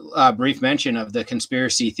make a brief mention of the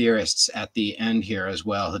conspiracy theorists at the end here as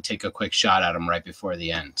well. He'll take a quick shot at them right before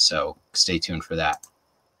the end. So stay tuned for that.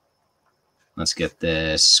 Let's get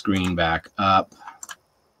this screen back up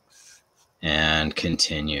and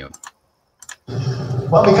continue.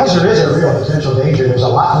 Well, because there is a real potential danger, there's a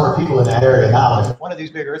lot more people in that area now. If one of these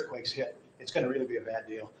big earthquakes hit, it's going to really be a bad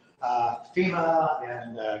deal. FEMA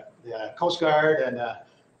and the Coast Guard and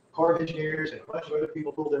Corps of Engineers and a bunch of other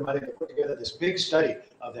people pooled their money to put together this big study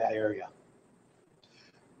of that area.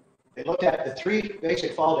 They looked at the three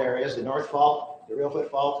basic fault areas: the North Fault, the Real Foot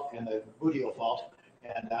Fault, and the Boudil Fault.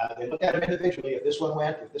 And they looked at them individually. If this one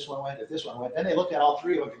went, if this one went, if this one went. Then they looked at all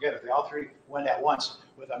three of them together. If they all three went at once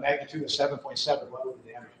with a magnitude of 7.7, what would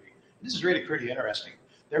the damage be? This is really pretty interesting.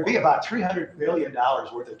 There'd be about $300 billion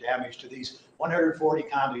worth of damage to these 140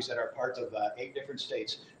 counties that are parts of 8 different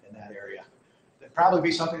states in that area. There'd probably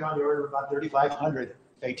be something on the order of about 3,500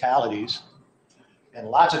 fatalities and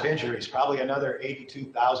lots of injuries, probably another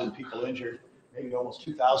 82,000 people injured, maybe almost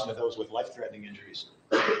 2,000 of those with life-threatening injuries.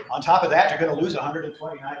 On top of that, you're going to lose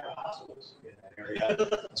 129 hospitals in that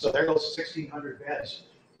area. So there goes 1,600 beds.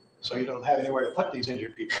 So you don't have anywhere to put these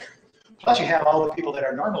injured people. Plus, you have all the people that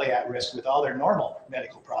are normally at risk with all their normal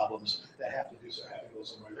medical problems that have to go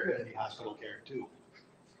somewhere. They're going to need hospital care too.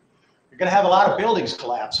 You're going to have a lot of buildings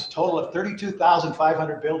collapse. A total of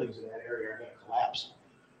 32,500 buildings in that area are going to collapse.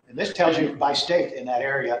 And this tells you by state in that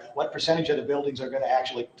area what percentage of the buildings are going to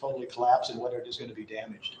actually totally collapse and what are just going to be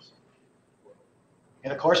damaged.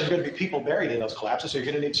 And of course, there's going to be people buried in those collapses, so you're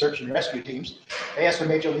going to need search and rescue teams. They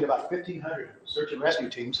estimate you'll need about 1,500 search and rescue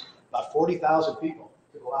teams, about 40,000 people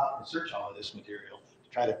to go out and search all of this material to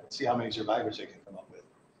try to see how many survivors they can come up with.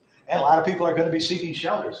 And a lot of people are going to be seeking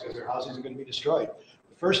shelters because their houses are going to be destroyed.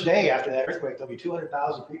 The first day after that earthquake, there'll be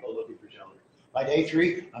 200,000 people looking for shelter. By day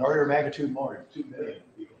 3, an order of magnitude more, 2 million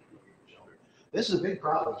people looking for shelter. This is a big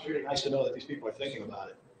problem. It's really nice to know that these people are thinking about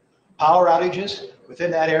it. Power outages within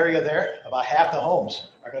that area there, about half the homes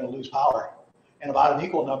are going to lose power. And about an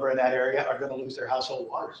equal number in that area are going to lose their household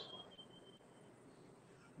water supply.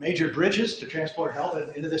 Major bridges to transport help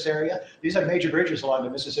into this area. These are major bridges along the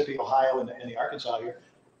Mississippi, Ohio, and the Arkansas here.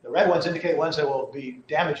 The red ones indicate ones that will be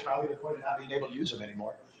damaged probably to the point of not being able to use them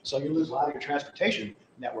anymore. So you lose a lot of your transportation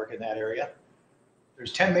network in that area.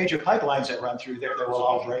 There's 10 major pipelines that run through there that will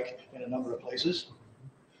all break in a number of places.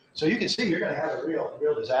 So you can see you're going to have a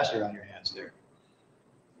real disaster on your hands there.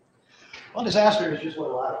 Well, disaster is just what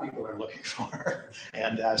a lot of people are looking for.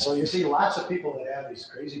 And so you see lots of people that have these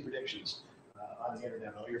crazy predictions on the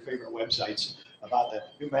internet, all your favorite websites about the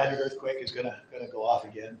new Madrid earthquake is going to go off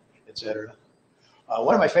again, etc.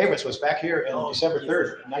 One of my favorites was back here in December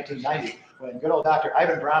 3rd, 1990, when good old Dr.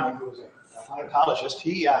 Ivan Browning, who was a climatologist,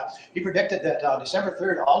 he predicted that on December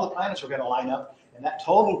 3rd, all the planets were going to line up, and that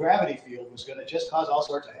total gravity field was going to just cause all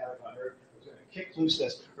sorts of havoc on Earth. It was going to kick loose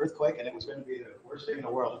this earthquake, and it was going to be the worst thing in the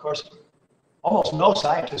world. Of course, almost no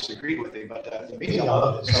scientists agreed with him, but the media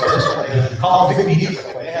loved it. So just call the media. What's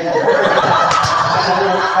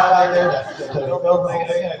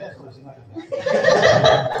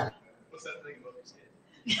that thing about his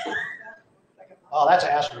head? Oh, that's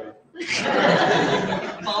an asteroid.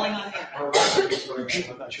 Falling on him.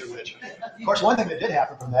 I'm not sure which. Of course, one thing that did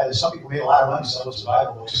happen from that is some people made a lot of money selling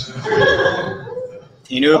survival books.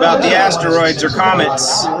 You knew about the asteroids or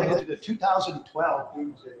comets. Related to the 2012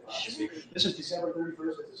 doomsday prophecy. This is December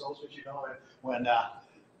 31st at the solstice, you know, when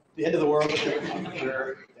the end of the world is going to be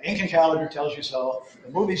sure. The ancient calendar tells you so.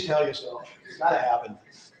 The movies tell you so. It's got to happen.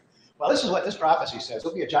 Well, this is what this prophecy says.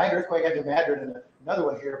 There'll be a giant earthquake at New Madrid and another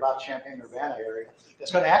one here about Champaign-Urbana area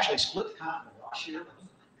that's going to actually split the continent off.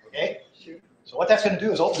 Okay? So what that's going to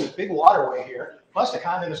do is open this big waterway here. Plus, the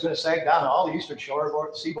continent is going to sag down all the eastern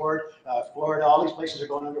seaboard, Florida, all these places are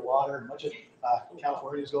going underwater, and much of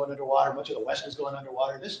California is going underwater, much of the West is going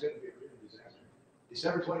underwater. This is going to be a real disaster.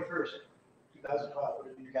 December 21st, 2012, put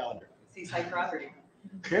it in your calendar. Seaside property.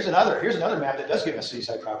 Here's another map that does give us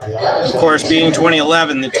seaside property. Of course, being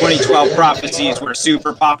 2011, the 2012 prophecies were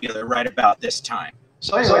super popular right about this time.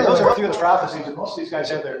 So anyway, those are a few of the prophecies, and most of these guys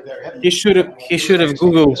have their head. He should have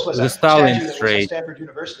Googled the Stalin Strait. Stanford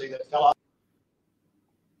University that fell off.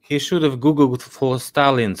 He should have Googled for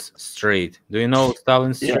Stalin's Strait. Do you know what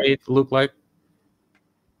Stalin's Strait look like?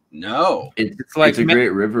 No. It's like a great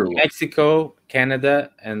river. Mexico,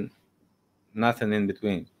 Canada, and nothing in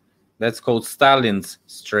between. That's called Stalin's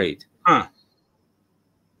Strait. Huh.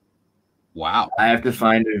 Wow. I have to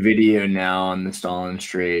find a video now on the Stalin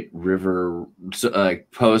Strait river,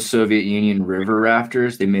 post-Soviet Union river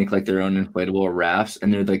rafters. They make like their own inflatable rafts,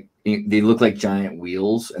 and they look like giant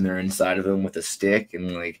wheels, and they're inside of them with a stick,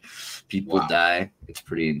 and like people die. It's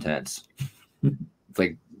pretty intense. It's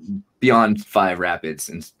like beyond 5 rapids.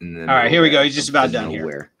 All right, here we go. He's just about done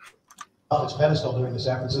here. Its pedestal during the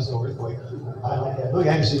San Francisco earthquake. Louis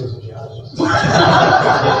Hennessy was a geologist.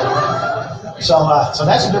 So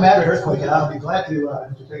that's the New Madrid earthquake, and I'll be glad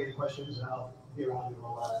to take any questions, and I'll be around to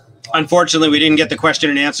roll out. Unfortunately, we didn't get the question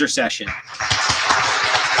and answer session.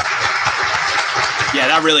 Yeah,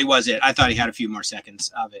 that really was it. I thought he had a few more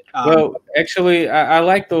seconds of it. Well, actually, I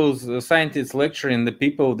like those scientists lecturing the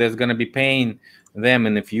people that's going to be paying them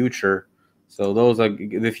in the future. So those are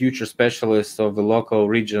the future specialists of the local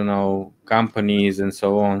regional companies and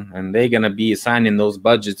so on. And they're going to be assigning those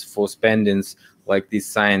budgets for spendings like this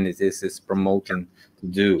scientist is promoting to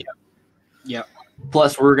do. Yep.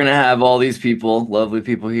 Plus, we're going to have all these people, lovely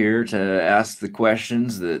people here to ask the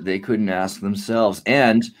questions that they couldn't ask themselves.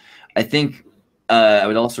 And I think I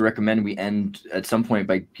would also recommend we end at some point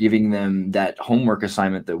by giving them that homework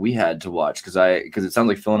assignment that we had to watch, because it sounds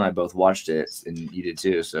like Phil and I both watched it, and you did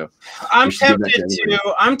too. So I'm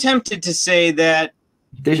tempted to say that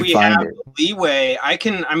we have leeway.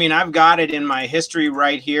 I've got it in my history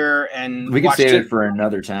right here, and we can save it for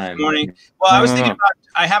another time. Morning. Well, I was thinking about,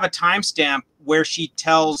 I have a timestamp where she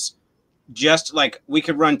tells, just like we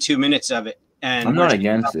could run 2 minutes of it. And I'm not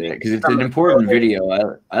against it because it's an important video.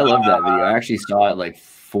 I love that video. I actually saw it like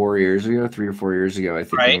 4 years ago, 3 or 4 years ago, I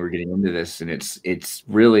think, when we were getting into this, and it's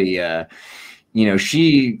really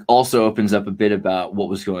she also opens up a bit about what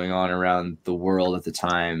was going on around the world at the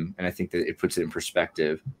time, and I think that it puts it in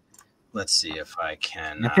perspective. Let's see if I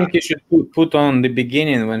can. I think you should put on the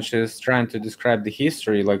beginning when she's trying to describe the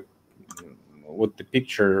history, like with the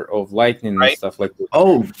picture of lightning and stuff like that.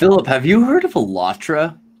 Oh, Philip, have you heard of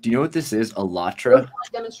Alatra? Do you know what this is? Alatra?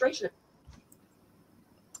 Demonstration.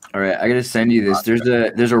 All right, I gotta send you this.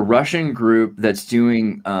 There's a Russian group that's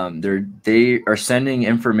doing they are sending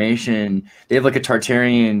information. They have like a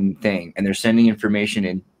Tartarian thing, and they're sending information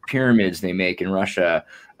in pyramids they make in Russia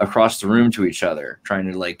across the room to each other,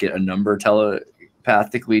 trying to like get a number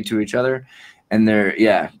telepathically to each other. And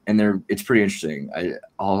it's pretty interesting.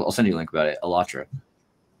 I'll send you a link about it. Alatra.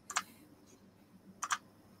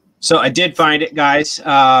 So I did find it, guys,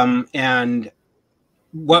 and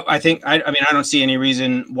what I think, I don't see any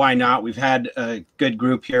reason why not. We've had a good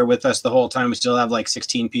group here with us the whole time. We still have like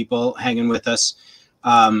 16 people hanging with us,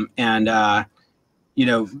 you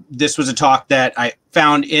know, this was a talk that I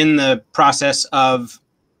found in the process of,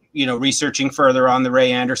 you know, researching further on the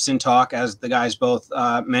Ray Anderson talk, as the guys both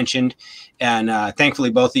mentioned. And thankfully,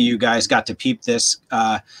 both of you guys got to peep this.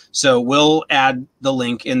 So we'll add the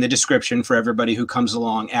link in the description for everybody who comes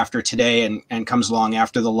along after today and comes along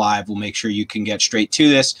after the live. We'll make sure you can get straight to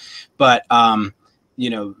this. But, you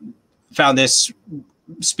know, found this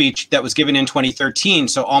speech that was given in 2013,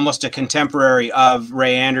 so almost a contemporary of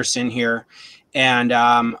Ray Anderson here. And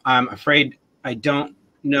I'm afraid I don't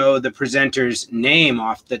know the presenter's name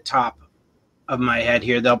off the top of my head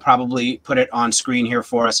here. They'll probably put it on screen here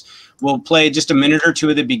for us. We'll play just a minute or two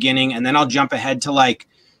at the beginning, and then I'll jump ahead to like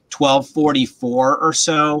 12:44 or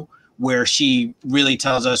so, where she really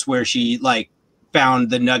tells us where she like found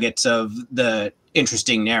the nuggets of the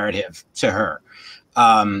interesting narrative to her.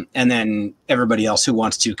 And then everybody else who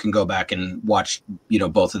wants to can go back and watch, you know,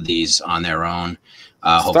 both of these on their own.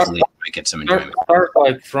 Hopefully I get some enjoyment. Start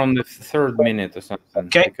like from the 3rd minute or something.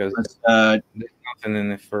 Okay. Because there's nothing in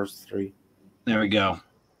the first 3. There we go.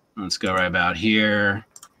 Let's go right about here.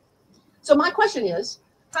 So my question is,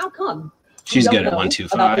 how come She's we good don't at know 1, 2,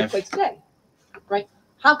 about 5. earthquakes today, right?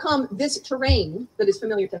 How come this terrain that is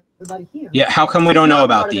familiar to everybody here? Yeah, how come we don't is know not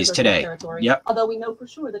about part of these this today? territory, Yep. Although we know for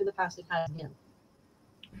sure that in the past it has been.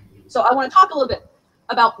 So I want to talk a little bit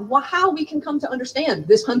about how we can come to understand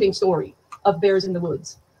this hunting story of bears in the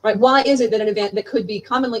woods, right? Why is it that an event that could be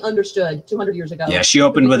commonly understood 200 years ago? Yeah, she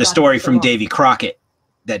opened with a story from Davy. Davy Crockett,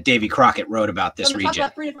 that Davy Crockett wrote about this I'm going to talk region.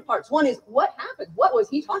 about 3 different parts. One is what happened? What was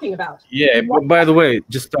he talking about? Yeah, but by the way,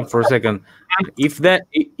 just stop for a second.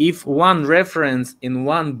 If one reference in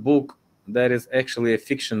one book that is actually a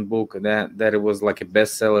fiction book, that it was like a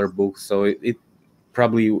bestseller book, so it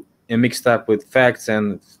probably mixed up with facts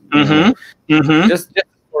and just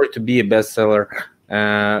for it to be a bestseller.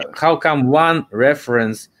 How come one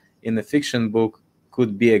reference in a fiction book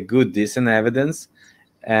could be a good, decent evidence,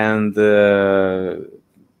 and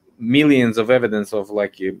millions of evidence of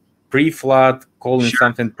like a pre-flood, calling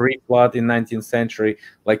something pre-flood in 19th century,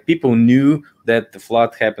 like people knew that the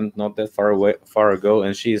flood happened not that far ago,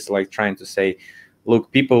 and she's like trying to say, look,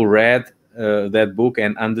 people read that book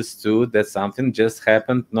and understood that something just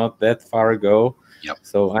happened not that far ago. Yep.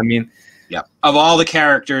 So I mean, yeah, of all the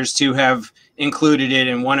characters to have included it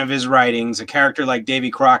in one of his writings, a character like Davy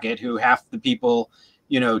Crockett, who half the people,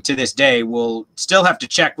 you know, to this day will still have to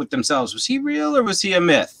check with themselves, was he real or was he a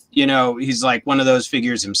myth? You know, he's like one of those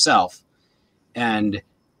figures himself. And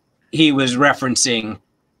he was referencing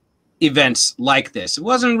events like this. It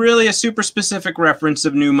wasn't really a super specific reference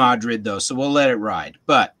of New Madrid, though, so we'll let it ride.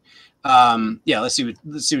 But yeah, let's see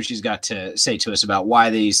what she's got to say to us about why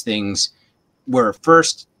these things were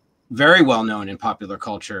first very well known in popular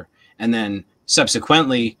culture, and then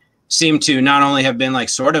subsequently seem to not only have been like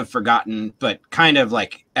sort of forgotten, but kind of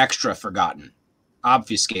like extra forgotten,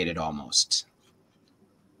 obfuscated almost.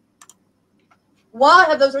 Why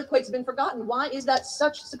have those earthquakes been forgotten? Why is that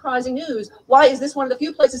such surprising news? Why is this one of the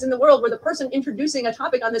few places in the world where the person introducing a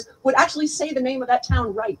topic on this would actually say the name of that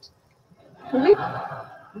town right? Right?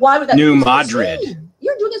 Why would that New be? Madrid.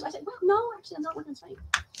 You're doing this. I said, well, no, actually, I'm not working straight.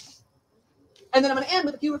 And then I'm going to end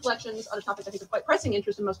with a few reflections on a topic I think of quite pressing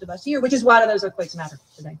interest in most of us here, which is why do those earthquakes matter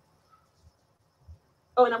today?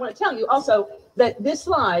 Oh, and I want to tell you also that this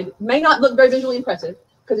slide may not look very visually impressive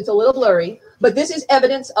because it's a little blurry, but this is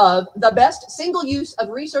evidence of the best single use of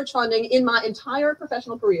research funding in my entire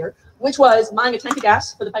professional career, which was buying a tank of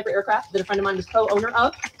gas for the Piper aircraft that a friend of mine was co-owner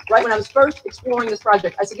of. Right when I was first exploring this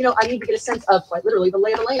project, I said, you know, I need to get a sense of, like, literally the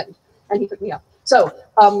lay of the land. And he took me up. So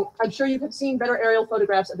I'm sure you have seen better aerial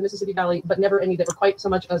photographs of the Mississippi Valley, but never any that were quite so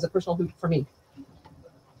much as a personal hoot for me.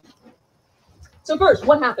 So first,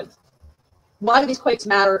 what happened? Why do these quakes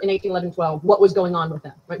matter in 1811-12? What was going on with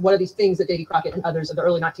them? Right? What are these things that Davy Crockett and others of the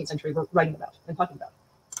early 19th century were writing about and talking about?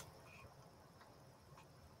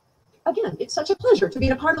 Again, it's such a pleasure to be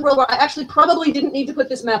in a part of the world where I actually probably didn't need to put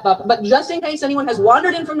this map up, but just in case anyone has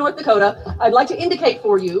wandered in from North Dakota, I'd like to indicate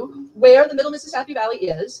for you where the Middle Mississippi Valley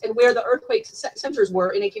is and where the earthquake centers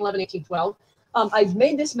were in 1811, 1812. I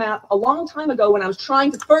made this map a long time ago when I was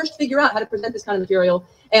trying to first figure out how to present this kind of material.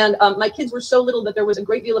 And my kids were so little that there was a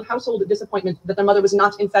great deal of household disappointment that their mother was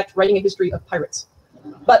not, in fact, writing a history of pirates.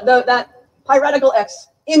 But that piratical X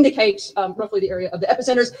indicates roughly the area of the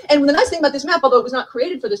epicenters. And the nice thing about this map, although it was not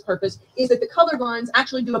created for this purpose, is that the colored lines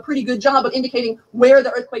actually do a pretty good job of indicating where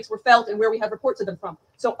the earthquakes were felt and where we have reports of them from.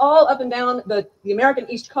 So all up and down the American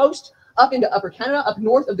East Coast, up into Upper Canada, up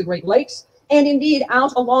north of the Great Lakes, and indeed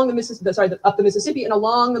out along the Mississippi, up the Mississippi and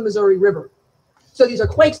along the Missouri River. So these are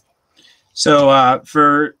quakes. So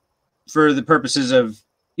for the purposes of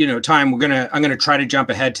time, I'm gonna try to jump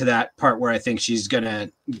ahead to that part where I think she's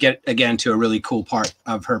gonna get again to a really cool part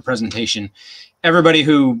of her presentation. Everybody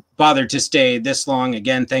who bothered to stay this long,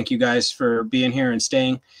 again, thank you guys for being here and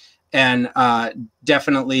staying. And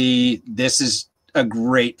definitely, this is a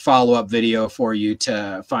great follow-up video for you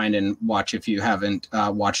to find and watch if you haven't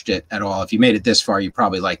watched it at all. If you made it this far, you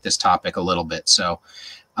probably like this topic a little bit. So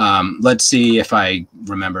let's see if I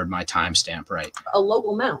remembered my timestamp right. A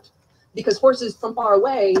local mount, because horses from far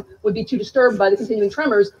away would be too disturbed by the continuing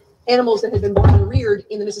tremors. Animals that had been born and reared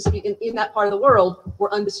in the Mississippi, in that part of the world,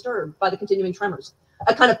 were undisturbed by the continuing tremors.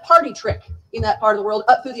 A kind of party trick in that part of the world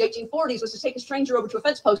up through the 1840s was to take a stranger over to a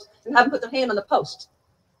fence post and have them put their hand on the post,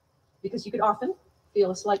 because you could often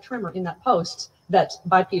feel a slight tremor in that post that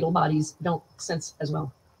bipedal bodies don't sense as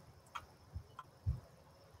well.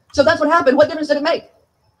 So that's what happened. What difference did it make?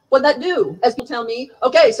 What'd that do? As people tell me,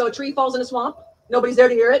 okay, so a tree falls in a swamp, nobody's there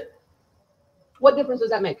to hear it. What difference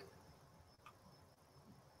does that make?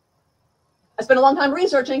 I spent a long time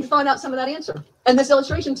researching to find out some of that answer. And this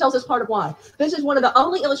illustration tells us part of why. This is one of the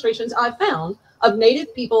only illustrations I've found of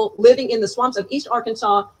native people living in the swamps of East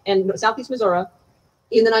Arkansas and Southeast Missouri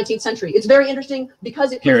in the 19th century. It's very interesting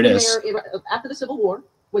because it was there after the Civil War,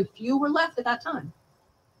 when few were left at that time.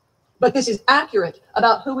 But this is accurate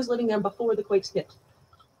about who was living there before the quakes hit.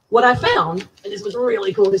 What I found, and this was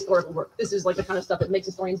really cool historical work, this is like the kind of stuff that makes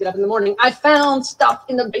historians get up in the morning. I found stuff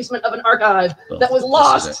in the basement of an archive that was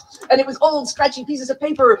lost, and it was old, scratchy pieces of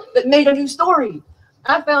paper that made a new story.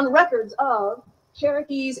 I found records of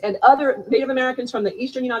Cherokees and other Native Americans from the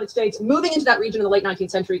eastern United States moving into that region in the late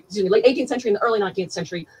 19th century, excuse me, late 18th century and the early 19th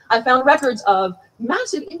century. I found records of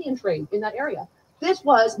massive Indian trade in that area. This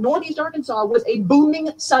was, Northeast Arkansas was a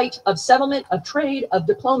booming site of settlement, of trade, of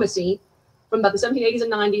diplomacy, from about the 1780s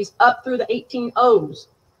and 90s up through the 1800s.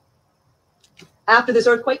 After this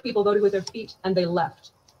earthquake, people voted with their feet and they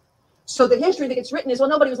left. So the history that gets written is, well,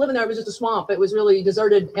 nobody was living there. It was just a swamp. It was really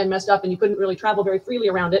deserted and messed up and you couldn't really travel very freely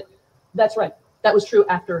around it. That's right. That was true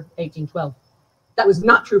after 1812. That was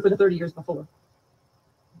not true for the 30 years before.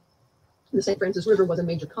 The St. Francis River was a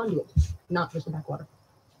major conduit, not just a backwater.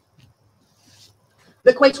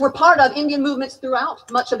 The quakes were part of Indian movements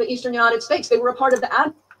throughout much of the eastern United States. They were a part of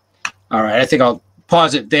the All right, I think I'll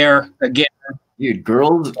pause it there again. Dude,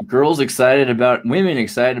 girls excited about, women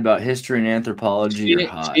excited about history and anthropology are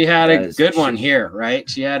hot. She had a good one here, right?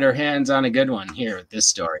 She had her hands on a good one here with this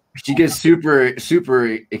story. She gets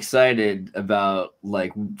super excited about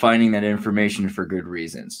like finding that information for good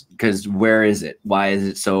reasons. Because where is it? Why is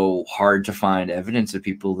it so hard to find evidence of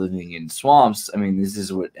people living in swamps? I mean, this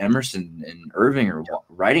is what Emerson and Irving are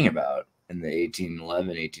writing about in the 1811,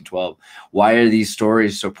 1812. Why are these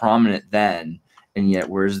stories so prominent then? And yet,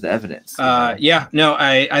 where's the evidence? Yeah, no,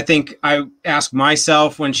 I think I ask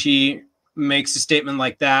myself when she makes a statement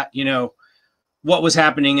like that, you know, what was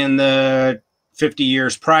happening in the 50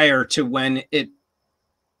 years prior to when it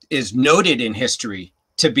is noted in history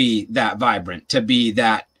to be that vibrant, to be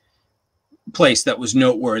that place that was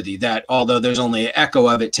noteworthy, that although there's only an echo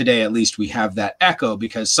of it today, at least we have that echo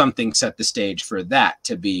because something set the stage for that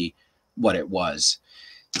to be what it was.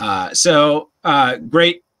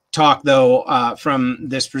 Great talk though from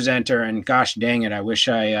this presenter, and gosh dang it, I wish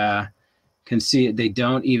I can see it. They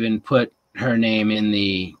don't even put her name in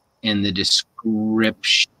the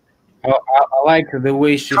description. I like the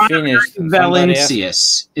way she finished.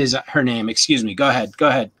 Valencius is her name. Excuse me. Go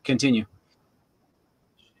ahead, continue.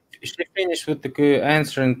 She finished with the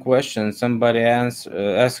answering question. Somebody asked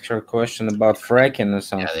her a question about fracking or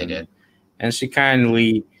something. Yeah, they did. And she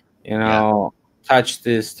kindly, touched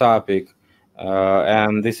this topic.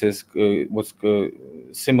 And this is what's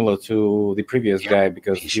similar to the previous guy,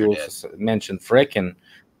 because he also mentioned fracking.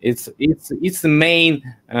 It's the main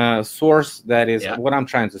source. That is what I'm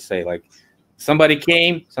trying to say. Like, somebody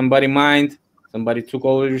came, somebody mined, somebody took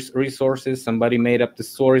all the resources, somebody made up the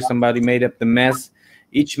story, somebody made up the mess.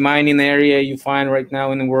 Each mining area you find right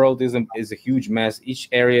now in the world is a huge mess. Each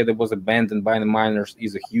area that was abandoned by the miners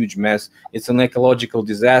is a huge mess. It's an ecological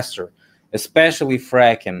disaster, especially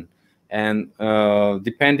fracking. And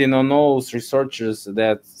depending on those researchers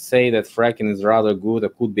that say that fracking is rather good or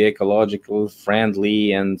could be ecological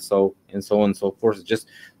friendly and so on and so forth, just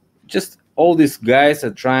all these guys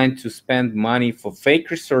are trying to spend money for fake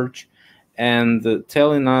research and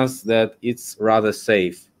telling us that it's rather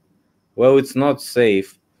safe. Well, it's not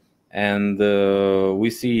safe, and we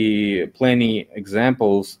see plenty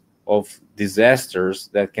examples of disasters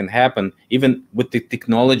that can happen even with the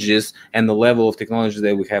technologies and the level of technology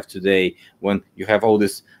that we have today, when you have all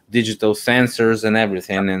these digital sensors and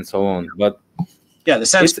everything and so on. But yeah, the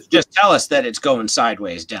sensors just tell us that it's going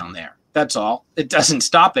sideways down there. That's all. It doesn't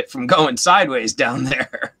stop it from going sideways down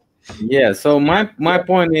there. Yeah, so my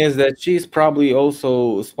point is that she's probably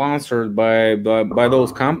also sponsored by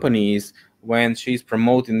those companies when she's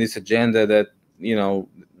promoting this agenda that, you know,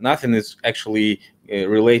 nothing is actually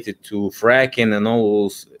related to fracking, and all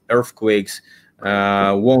those earthquakes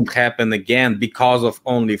won't happen again because of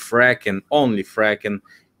only fracking,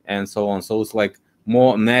 and so on. So it's like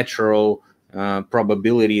more natural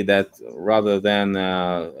probability that rather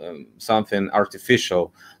than something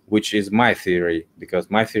artificial, which is my theory, because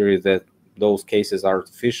my theory is that those cases are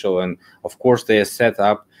artificial, and of course they are set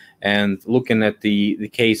up. And looking at the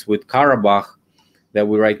case with Karabakh that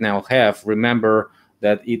we right now have, remember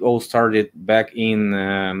that it all started back in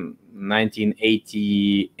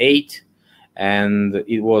 1988, and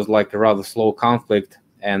it was like a rather slow conflict.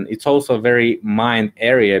 And it's also a very mined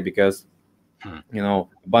area because, you know,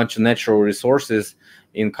 a bunch of natural resources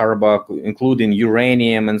in Karabakh, including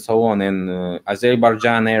uranium and so on. And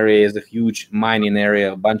Azerbaijan area is a huge mining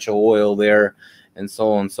area, a bunch of oil there and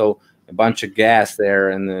so on. So a bunch of gas there,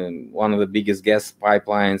 and one of the biggest gas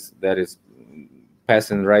pipelines that is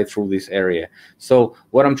passing right through this area. So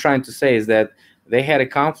what I'm trying to say is that they had a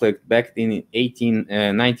conflict back in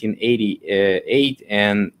 1988,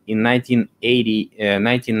 and in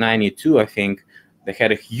 1992, I think, they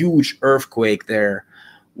had a huge earthquake there,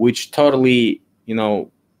 which totally, you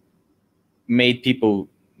know, made people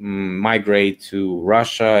migrate to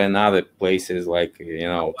Russia and other places like, you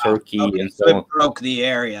know, Turkey and so on. Broke the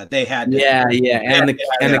area. They had to, yeah, and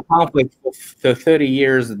the conflict for 30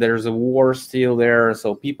 years. There's a war still there,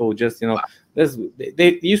 so people just, you know,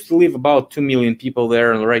 they used to live about 2 million people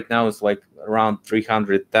there, and right now it's like around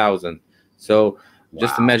 300,000. So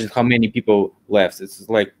just imagine how many people left. It's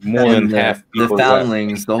like more than half people the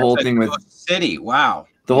foundlings left. The whole thing with city. Wow.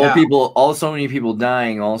 The whole people, so many people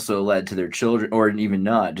dying also led to their children, or even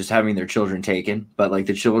not, just having their children taken. But like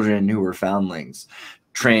the children who were foundlings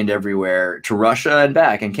trained everywhere to Russia and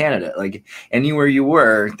back, and Canada. Like anywhere you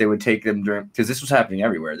were, they would take them during, because this was happening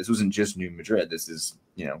everywhere. This wasn't just New Madrid. This is,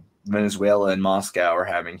 you know, Venezuela and Moscow are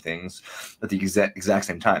having things at the exact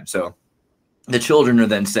same time. So the children are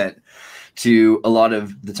then sent to a lot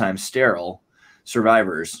of the time sterile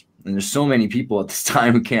survivors. And there's so many people at this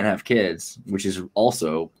time who can't have kids, which is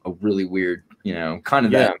also a really weird, you know, kind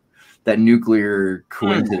of that nuclear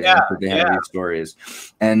coincidence that they have these stories.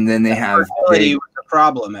 And then they have fertility was a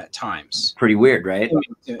problem at times. Pretty weird, right?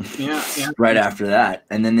 Yeah. Right after that,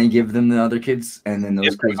 and then they give them the other kids, and then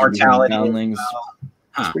those kids mortality foundlings.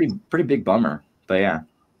 It's pretty big bummer. But yeah,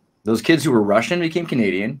 those kids who were Russian became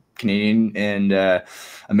Canadian and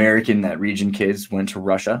American. That region kids went to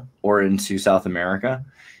Russia or into South America.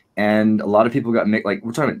 And a lot of people got mixed, like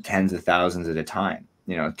we're talking about tens of thousands at a time,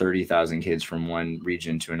 you know, 30,000 kids from one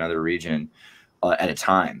region to another region at a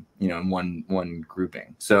time, you know, in one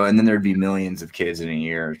grouping. So, and then there'd be millions of kids in a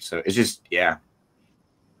year. So it's just, yeah.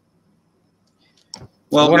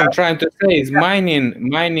 Well, so what I'm trying to say is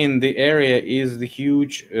mining the area is the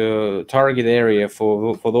huge target area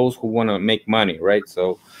for those who want to make money, right?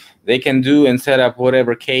 So they can do and set up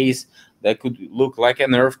whatever case that could look like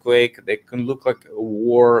an earthquake. They can look like a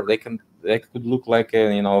war. They could look like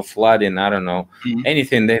a, you know, flooding. I don't know,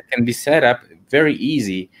 anything that can be set up very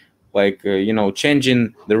easy, like you know,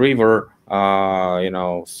 changing the river, you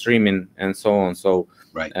know, streaming and so on. So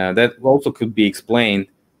that also could be explained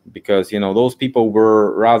because, you know, those people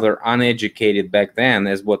were rather uneducated back then,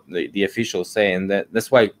 as what the officials say, and that's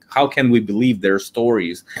why how can we believe their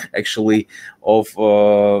stories actually of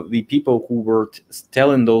the people who were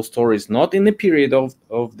telling those stories not in the period of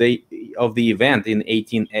the event in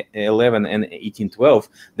 1811 and 1812.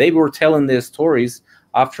 They were telling their stories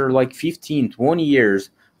after like 15, 20 years,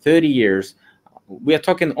 30 years. We are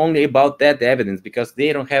talking only about that evidence because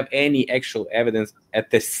they don't have any actual evidence at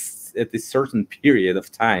this certain period of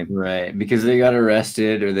time, right? Because they got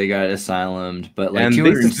arrested or they got asylumed, but like and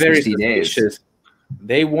 260 days.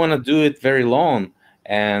 They want to do it very long,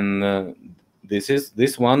 and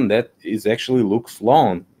this one that is actually looks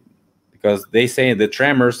long because they say the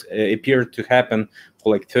tremors appeared to happen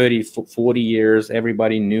for like 30, 40 years.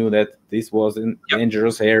 Everybody knew that this was a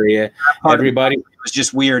dangerous area. Everybody it was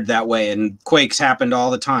just weird that way, and quakes happened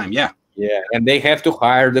all the time. Yeah, and they have to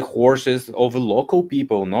hire the horses of the local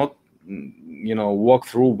people, not, you know, walk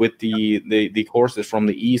through with the horses from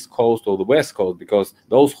the East Coast or the West Coast, because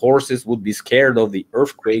those horses would be scared of the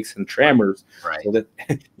earthquakes and tremors. Right. So that,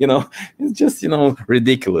 you know, it's just, you know,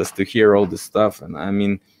 ridiculous to hear all this stuff. And I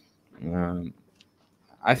mean,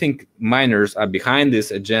 I think miners are behind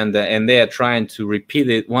this agenda, and they are trying to repeat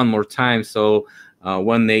it one more time. So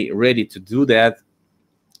when they're ready to do that,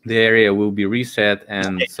 the area will be reset,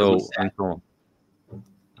 and so on.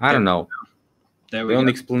 I don't know. The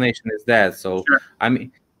only explanation is that. So I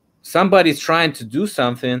mean, somebody's trying to do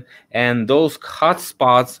something, and those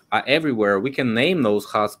hotspots are everywhere. We can name those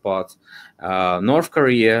hotspots: North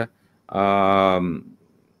Korea,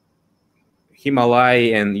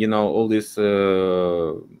 Himalaya, and all this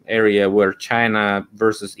area where China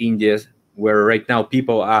versus India, where right now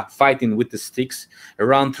people are fighting with the sticks.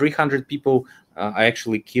 Around 300 people are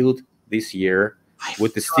actually killed this year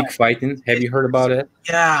with the stick fighting. Have you heard about it?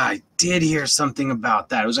 Yeah, I did hear something about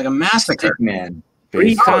that. It was like a massacre. Man,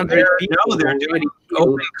 300 people. No, they're doing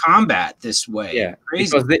open combat this way. Yeah,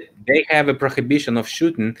 crazy. because they have a prohibition of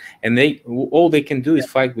shooting, and all they can do is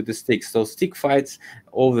fight with the sticks. So stick fights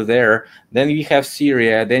over there. Then you have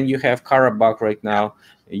Syria. Then you have Karabakh right now.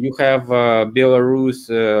 You have Belarus,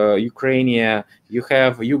 Ukraine. You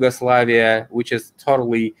have Yugoslavia, which is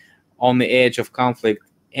totally on the edge of conflict.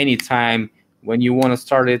 Anytime when you want to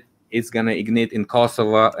start it, it's gonna ignite in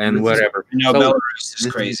Kosovo and wherever. So, Belarus is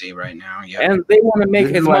crazy right now. Yeah, and they want to make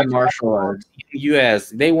as much martial arts in US.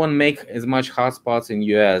 They want to make as much hotspots in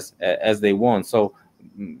US as they want. So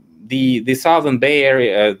the Southern Bay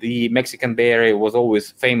Area, the Mexican Bay Area, was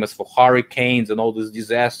always famous for hurricanes and all these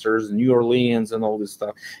disasters, New Orleans and all this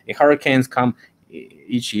stuff. And hurricanes come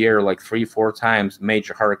each year, like 3-4 times.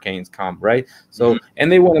 Major hurricanes come, right? So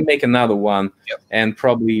and they want to make another one, and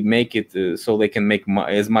probably make it so they can make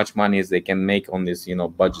as much money as they can make on this,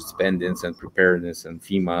 budget spendings and preparedness and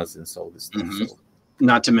FEMAs and so this stuff. So,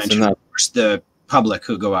 not to mention, of course, the public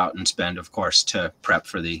who go out and spend, of course, to prep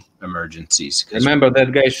for the emergencies. Remember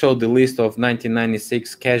that guy showed the list of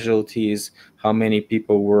 1996 casualties, how many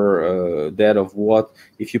people were dead of what.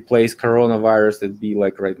 If you place coronavirus, it'd be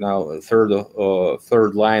like right now a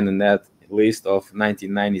third line in that list of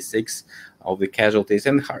 1996 of the casualties.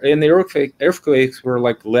 And the earthquakes were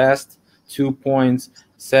like last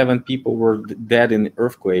 2.7 people were dead in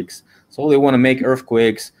earthquakes. So they want to make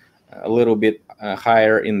earthquakes a little bit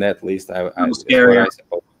higher in that list. I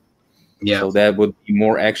suppose. Yeah. So that would be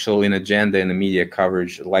more actual in agenda in the media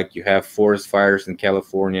coverage, like you have forest fires in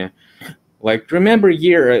California. Like, remember a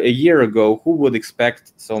year ago, who would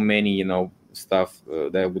expect so many, stuff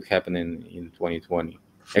that would happen in 2020?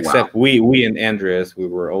 Except we and Andreas, we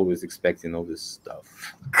were always expecting all this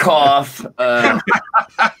stuff. Cough.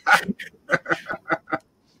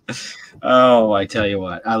 Oh, I tell you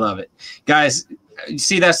what, I love it, guys.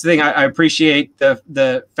 See, that's the thing. I appreciate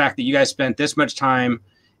the fact that you guys spent this much time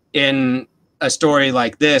in a story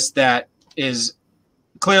like this that is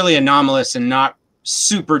clearly anomalous and not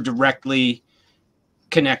super directly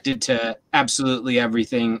connected to absolutely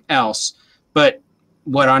everything else. But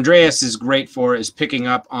what Andreas is great for is picking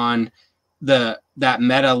up on that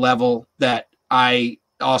meta level that I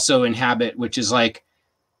also inhabit, which is like,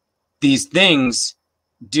 these things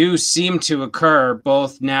do seem to occur,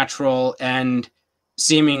 both natural and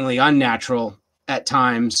seemingly unnatural at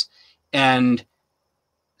times, and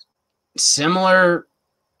similar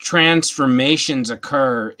transformations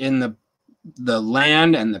occur in the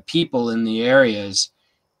land and the people in the areas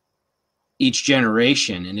each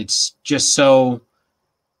generation. And it's just so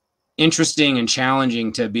interesting and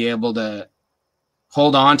challenging to be able to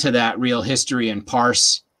hold on to that real history and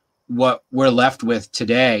parse what we're left with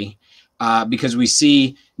today, because we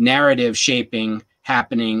see narrative shaping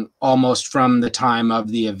happening almost from the time of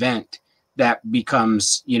the event that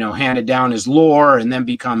becomes, handed down as lore and then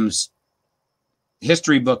becomes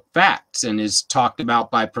history book facts and is talked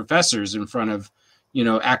about by professors in front of,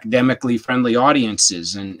 academically friendly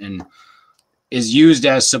audiences, and is used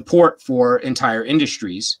as support for entire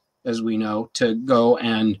industries, as we know, to go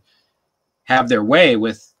and have their way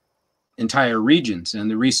with entire regions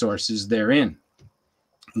and the resources therein,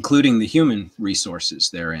 including the human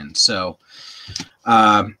resources therein. So,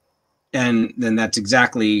 and then that's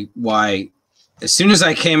exactly why, as soon as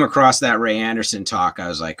I came across that Ray Anderson talk, I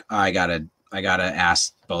was like, I gotta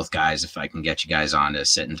ask both guys if I can get you guys on to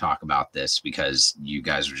sit and talk about this, because you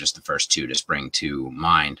guys were just the first two to spring to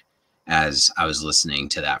mind as I was listening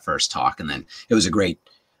to that first talk. And then it was a great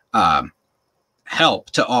help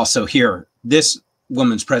to also hear this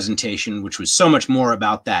woman's presentation, which was so much more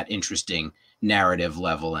about that interesting narrative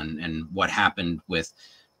level and what happened with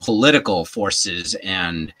political forces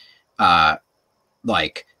and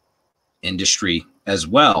like industry as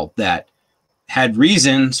well, that had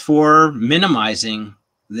reasons for minimizing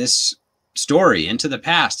this story into the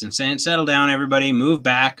past and saying, settle down, everybody, move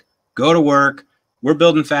back, go to work. We're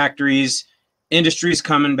building factories. Industry's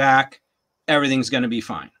coming back. Everything's going to be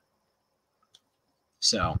fine.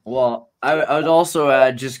 So, well, I would also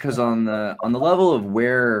add, just because on the level of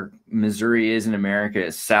where Missouri is in America,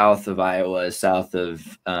 it's south of Iowa, south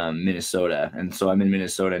of Minnesota, and so I'm in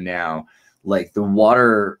Minnesota now. Like the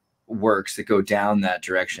water works that go down that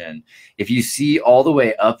direction, if you see all the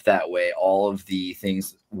way up that way, all of the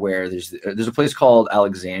things where there's a place called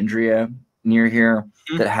Alexandria near here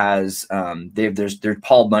that has there's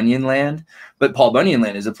Paul Bunyan land, but Paul Bunyan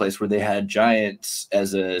land is a place where they had giants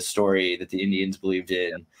as a story that the Indians believed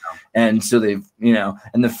in, and so they've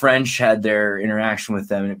and the French had their interaction with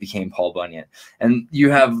them and it became Paul Bunyan. And you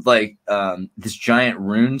have like this giant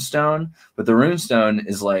rune stone, but the rune stone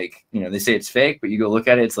is like, they say it's fake, but you go look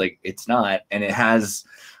at it, it's like it's not, and it has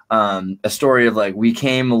a story of like, we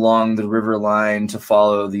came along the river line to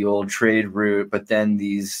follow the old trade route, but then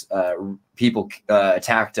these people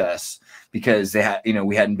attacked us because they had,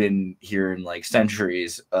 we hadn't been here in like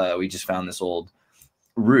centuries. We just found this old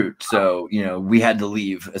route, so we had to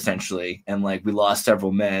leave essentially, and like we lost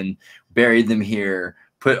several men, buried them here,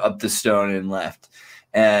 put up the stone, and left.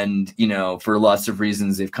 And for lots of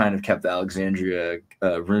reasons, they've kind of kept the Alexandria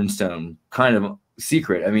runestone kind of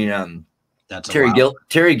secret. I mean,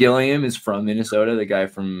 Terry Gilliam is from Minnesota, the guy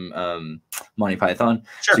from Monty Python.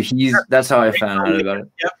 Sure. So that's how I found out about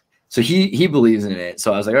it. Yep. So he believes in it.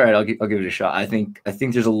 So I was like, all right, I'll give it a shot. I think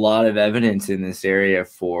there's a lot of evidence in this area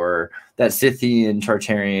for that Scythian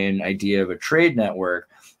Tartarian idea of a trade network,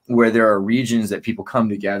 where there are regions that people come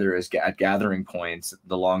together as at gathering points,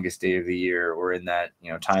 the longest day of the year or in that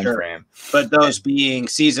time frame. But those being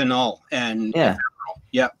seasonal and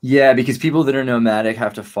yeah, because people that are nomadic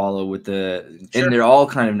have to follow with and they're all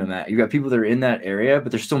kind of nomadic. You've got people that are in that area,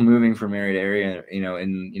 but they're still moving from area to area,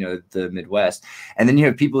 in the Midwest. And then you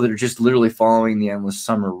have people that are just literally following the endless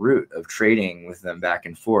summer route of trading with them back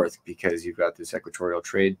and forth, because you've got this equatorial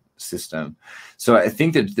trade system. So I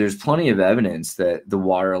think that there's plenty of evidence that the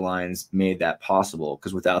water lines made that possible,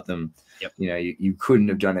 because without them, you couldn't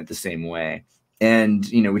have done it the same way. And,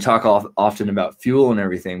 we talk often about fuel and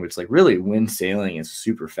everything, but it's like really wind sailing is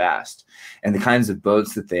super fast. And the kinds of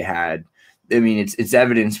boats that they had, I mean, it's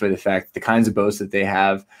evidenced by the fact that the kinds of boats that they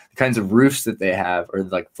have, the kinds of roofs that they have are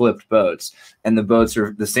like flipped boats. And the boats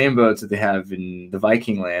are the same boats that they have in the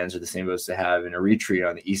Viking lands, or the same boats they have in Eritrea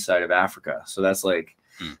on the east side of Africa. So that's like,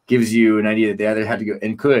 gives you an idea that they either had to go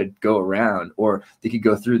and could go around, or they could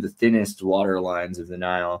go through the thinnest water lines of the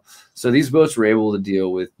Nile. So these boats were able to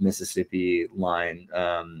deal with Mississippi line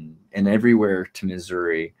and everywhere to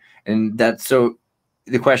Missouri. And so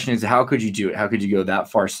the question is, how could you do it? How could you go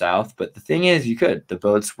that far south? But the thing is, you could. The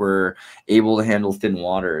boats were able to handle thin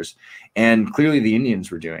waters, and clearly the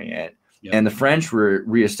Indians were doing it. Yep. And the French were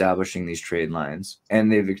reestablishing these trade lines,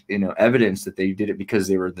 and they've evidence that they did it because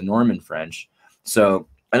they were the Norman French. So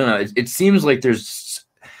I don't know. It seems like there's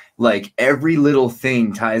like every little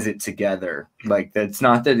thing ties it together. Like it's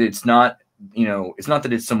not that it's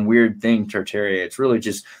some weird thing, Tartaria. It's really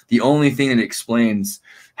just the only thing that explains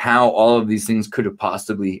how all of these things could have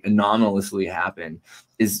possibly anomalously happened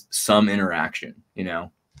is some interaction,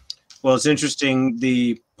 Well, it's interesting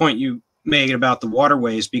the point you made about the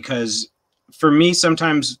waterways, because for me,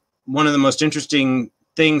 sometimes one of the most interesting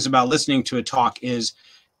things about listening to a talk is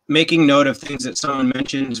making note of things that someone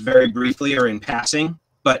mentions very briefly or in passing,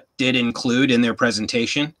 but did include in their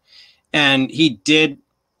presentation. And he did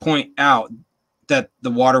point out that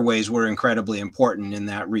the waterways were incredibly important in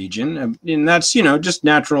that region. And that's, just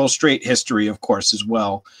natural straight history, of course, as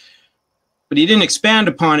well. But he didn't expand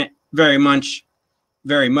upon it very much,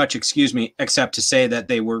 except to say that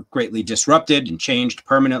they were greatly disrupted and changed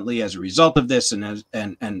permanently as a result of this. And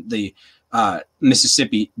the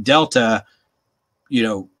Mississippi Delta,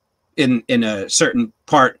 in a certain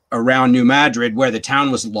part around New Madrid, where the town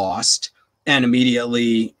was lost, and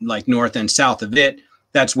immediately like north and south of it,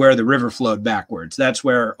 that's where the river flowed backwards. That's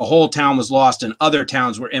where a whole town was lost, and other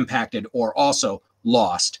towns were impacted or also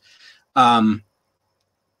lost.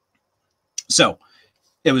 So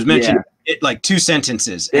it was mentioned like two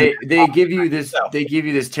sentences. They give you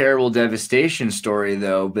this terrible devastation story,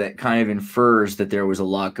 though, that kind of infers that there was a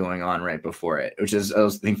lot going on right before it, which is, I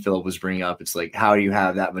think Philip was bringing up. It's like, how do you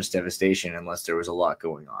have that much devastation unless there was a lot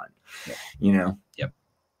going on? Yep.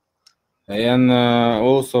 And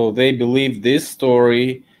also, they believe this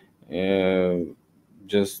story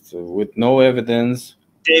just with no evidence.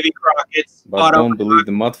 Davy Crockett's, but don't believe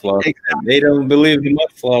the mud flood. Exactly. They don't believe the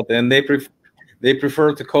mud flood, and they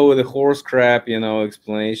prefer to go with the horse crap,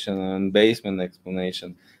 explanation and basement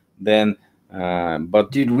explanation. Then,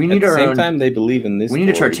 but dude, we need our same own time they believe in this. We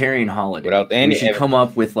need a Tartarian holiday. Without any, we should come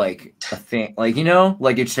up with like a thing, like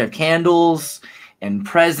like it should have candles and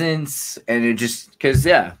presents, and it just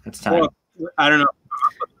it's time. Well, I don't know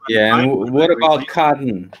Yeah, and what about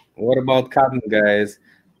cotton? What about cotton, guys?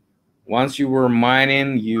 Once you were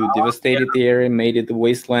mining, you devastated the area, made it a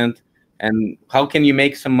wasteland. And how can you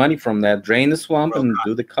make some money from that? Drain the swamp and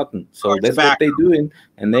do the cotton. So that's what they do,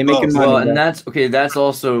 and they making money. Well, and that's okay. That's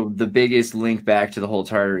also the biggest link back to the whole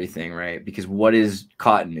Tartary thing, right? Because what is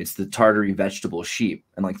cotton? It's the Tartary vegetable sheep,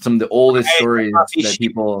 and like some of the oldest stories that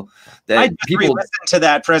people listened to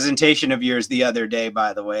that presentation of yours the other day,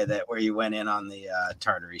 by the way, that where you went in on the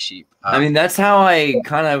Tartary sheep. I mean, that's how I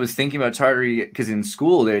kind of was thinking about Tartary, because in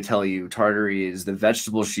school they tell you Tartary is the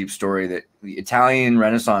vegetable sheep story that the Italian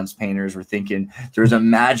Renaissance painters were thinking there's a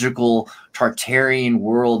magical Tartarian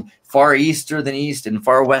world far easter than east and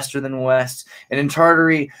far wester than west. And in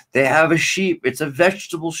Tartary, they have a sheep. It's a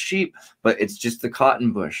vegetable sheep, but it's just the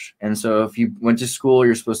cotton bush. And so if you went to school,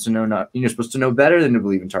 you're supposed to know better than to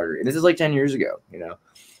believe in Tartary. And this is like 10 years ago,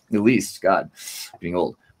 at least, God, being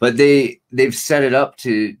old. But they've set it up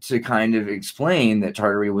to kind of explain that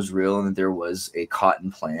Tartary was real and that there was a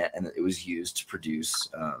cotton plant and that it was used to produce,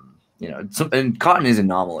 and cotton is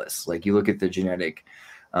anomalous. Like you look at the genetic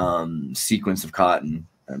sequence of cotton,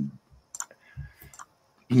 you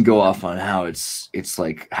can go off on how it's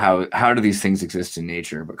like how do these things exist in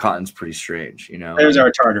nature, but cotton's pretty strange, There's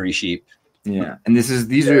our Tartary sheep. Yeah, and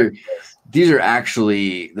these are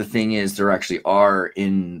actually, the thing is, there actually are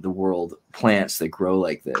in the world plants that grow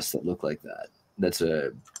like this, that look like that. That's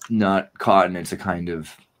not cotton. It's a kind of,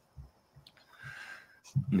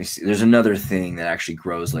 let me see. There's another thing that actually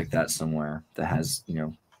grows like that somewhere that has,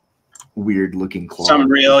 weird looking claws. Some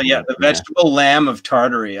real, the vegetable lamb of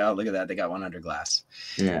Tartary. Oh, look at that. They got one under glass.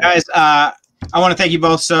 Yeah. Guys, I want to thank you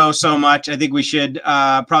both so much. I think we should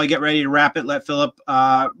probably get ready to wrap it. Let Philip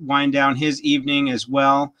wind down his evening as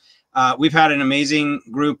well. We've had an amazing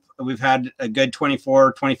group. We've had a good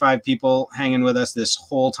 24, 25 people hanging with us this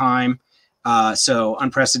whole time. So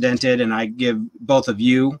unprecedented. And I give both of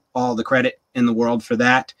you all the credit in the world for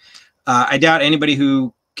that. I doubt anybody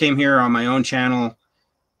who came here on my own channel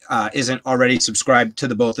isn't already subscribed to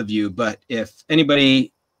the both of you. But if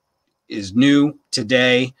anybody is new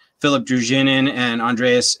today, Philipp Druzhinin and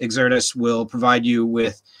Andreas Xirtus will provide you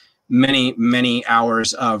with many, many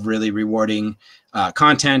hours of really rewarding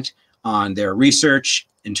content on their research,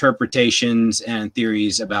 interpretations, and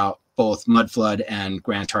theories about both mud flood and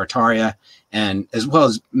Grand Tartaria, and as well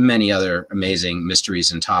as many other amazing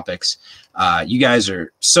mysteries and topics. You guys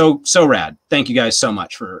are so rad. Thank you guys so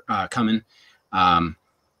much for coming.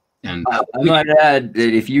 And I might add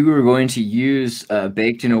that if you were going to use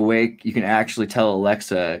Baked and Awake, you can actually tell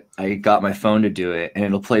Alexa, I got my phone to do it, and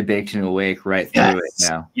it'll play Baked and Awake right through it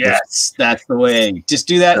now. Yes, that's the way. Just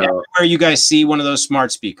do that everywhere you guys see one of those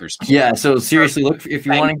smart speakers. Yeah, so seriously, look, if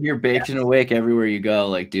you want to hear Baked and Awake everywhere you go,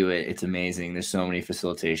 like, do it. It's amazing. There's so many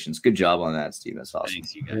facilitations. Good job on that, Steve. That's awesome.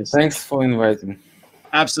 Thanks, you guys. Thanks for inviting.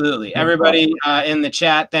 Absolutely. Everybody in the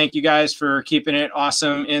chat, thank you guys for keeping it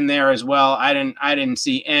awesome in there as well. I didn't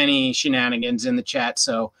see any shenanigans in the chat,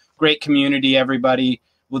 so great community, everybody.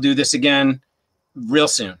 We'll do this again real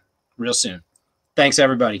soon. Real soon. Thanks,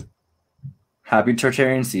 everybody. Happy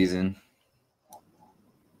Tartarian season.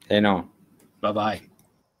 They know. Bye-bye.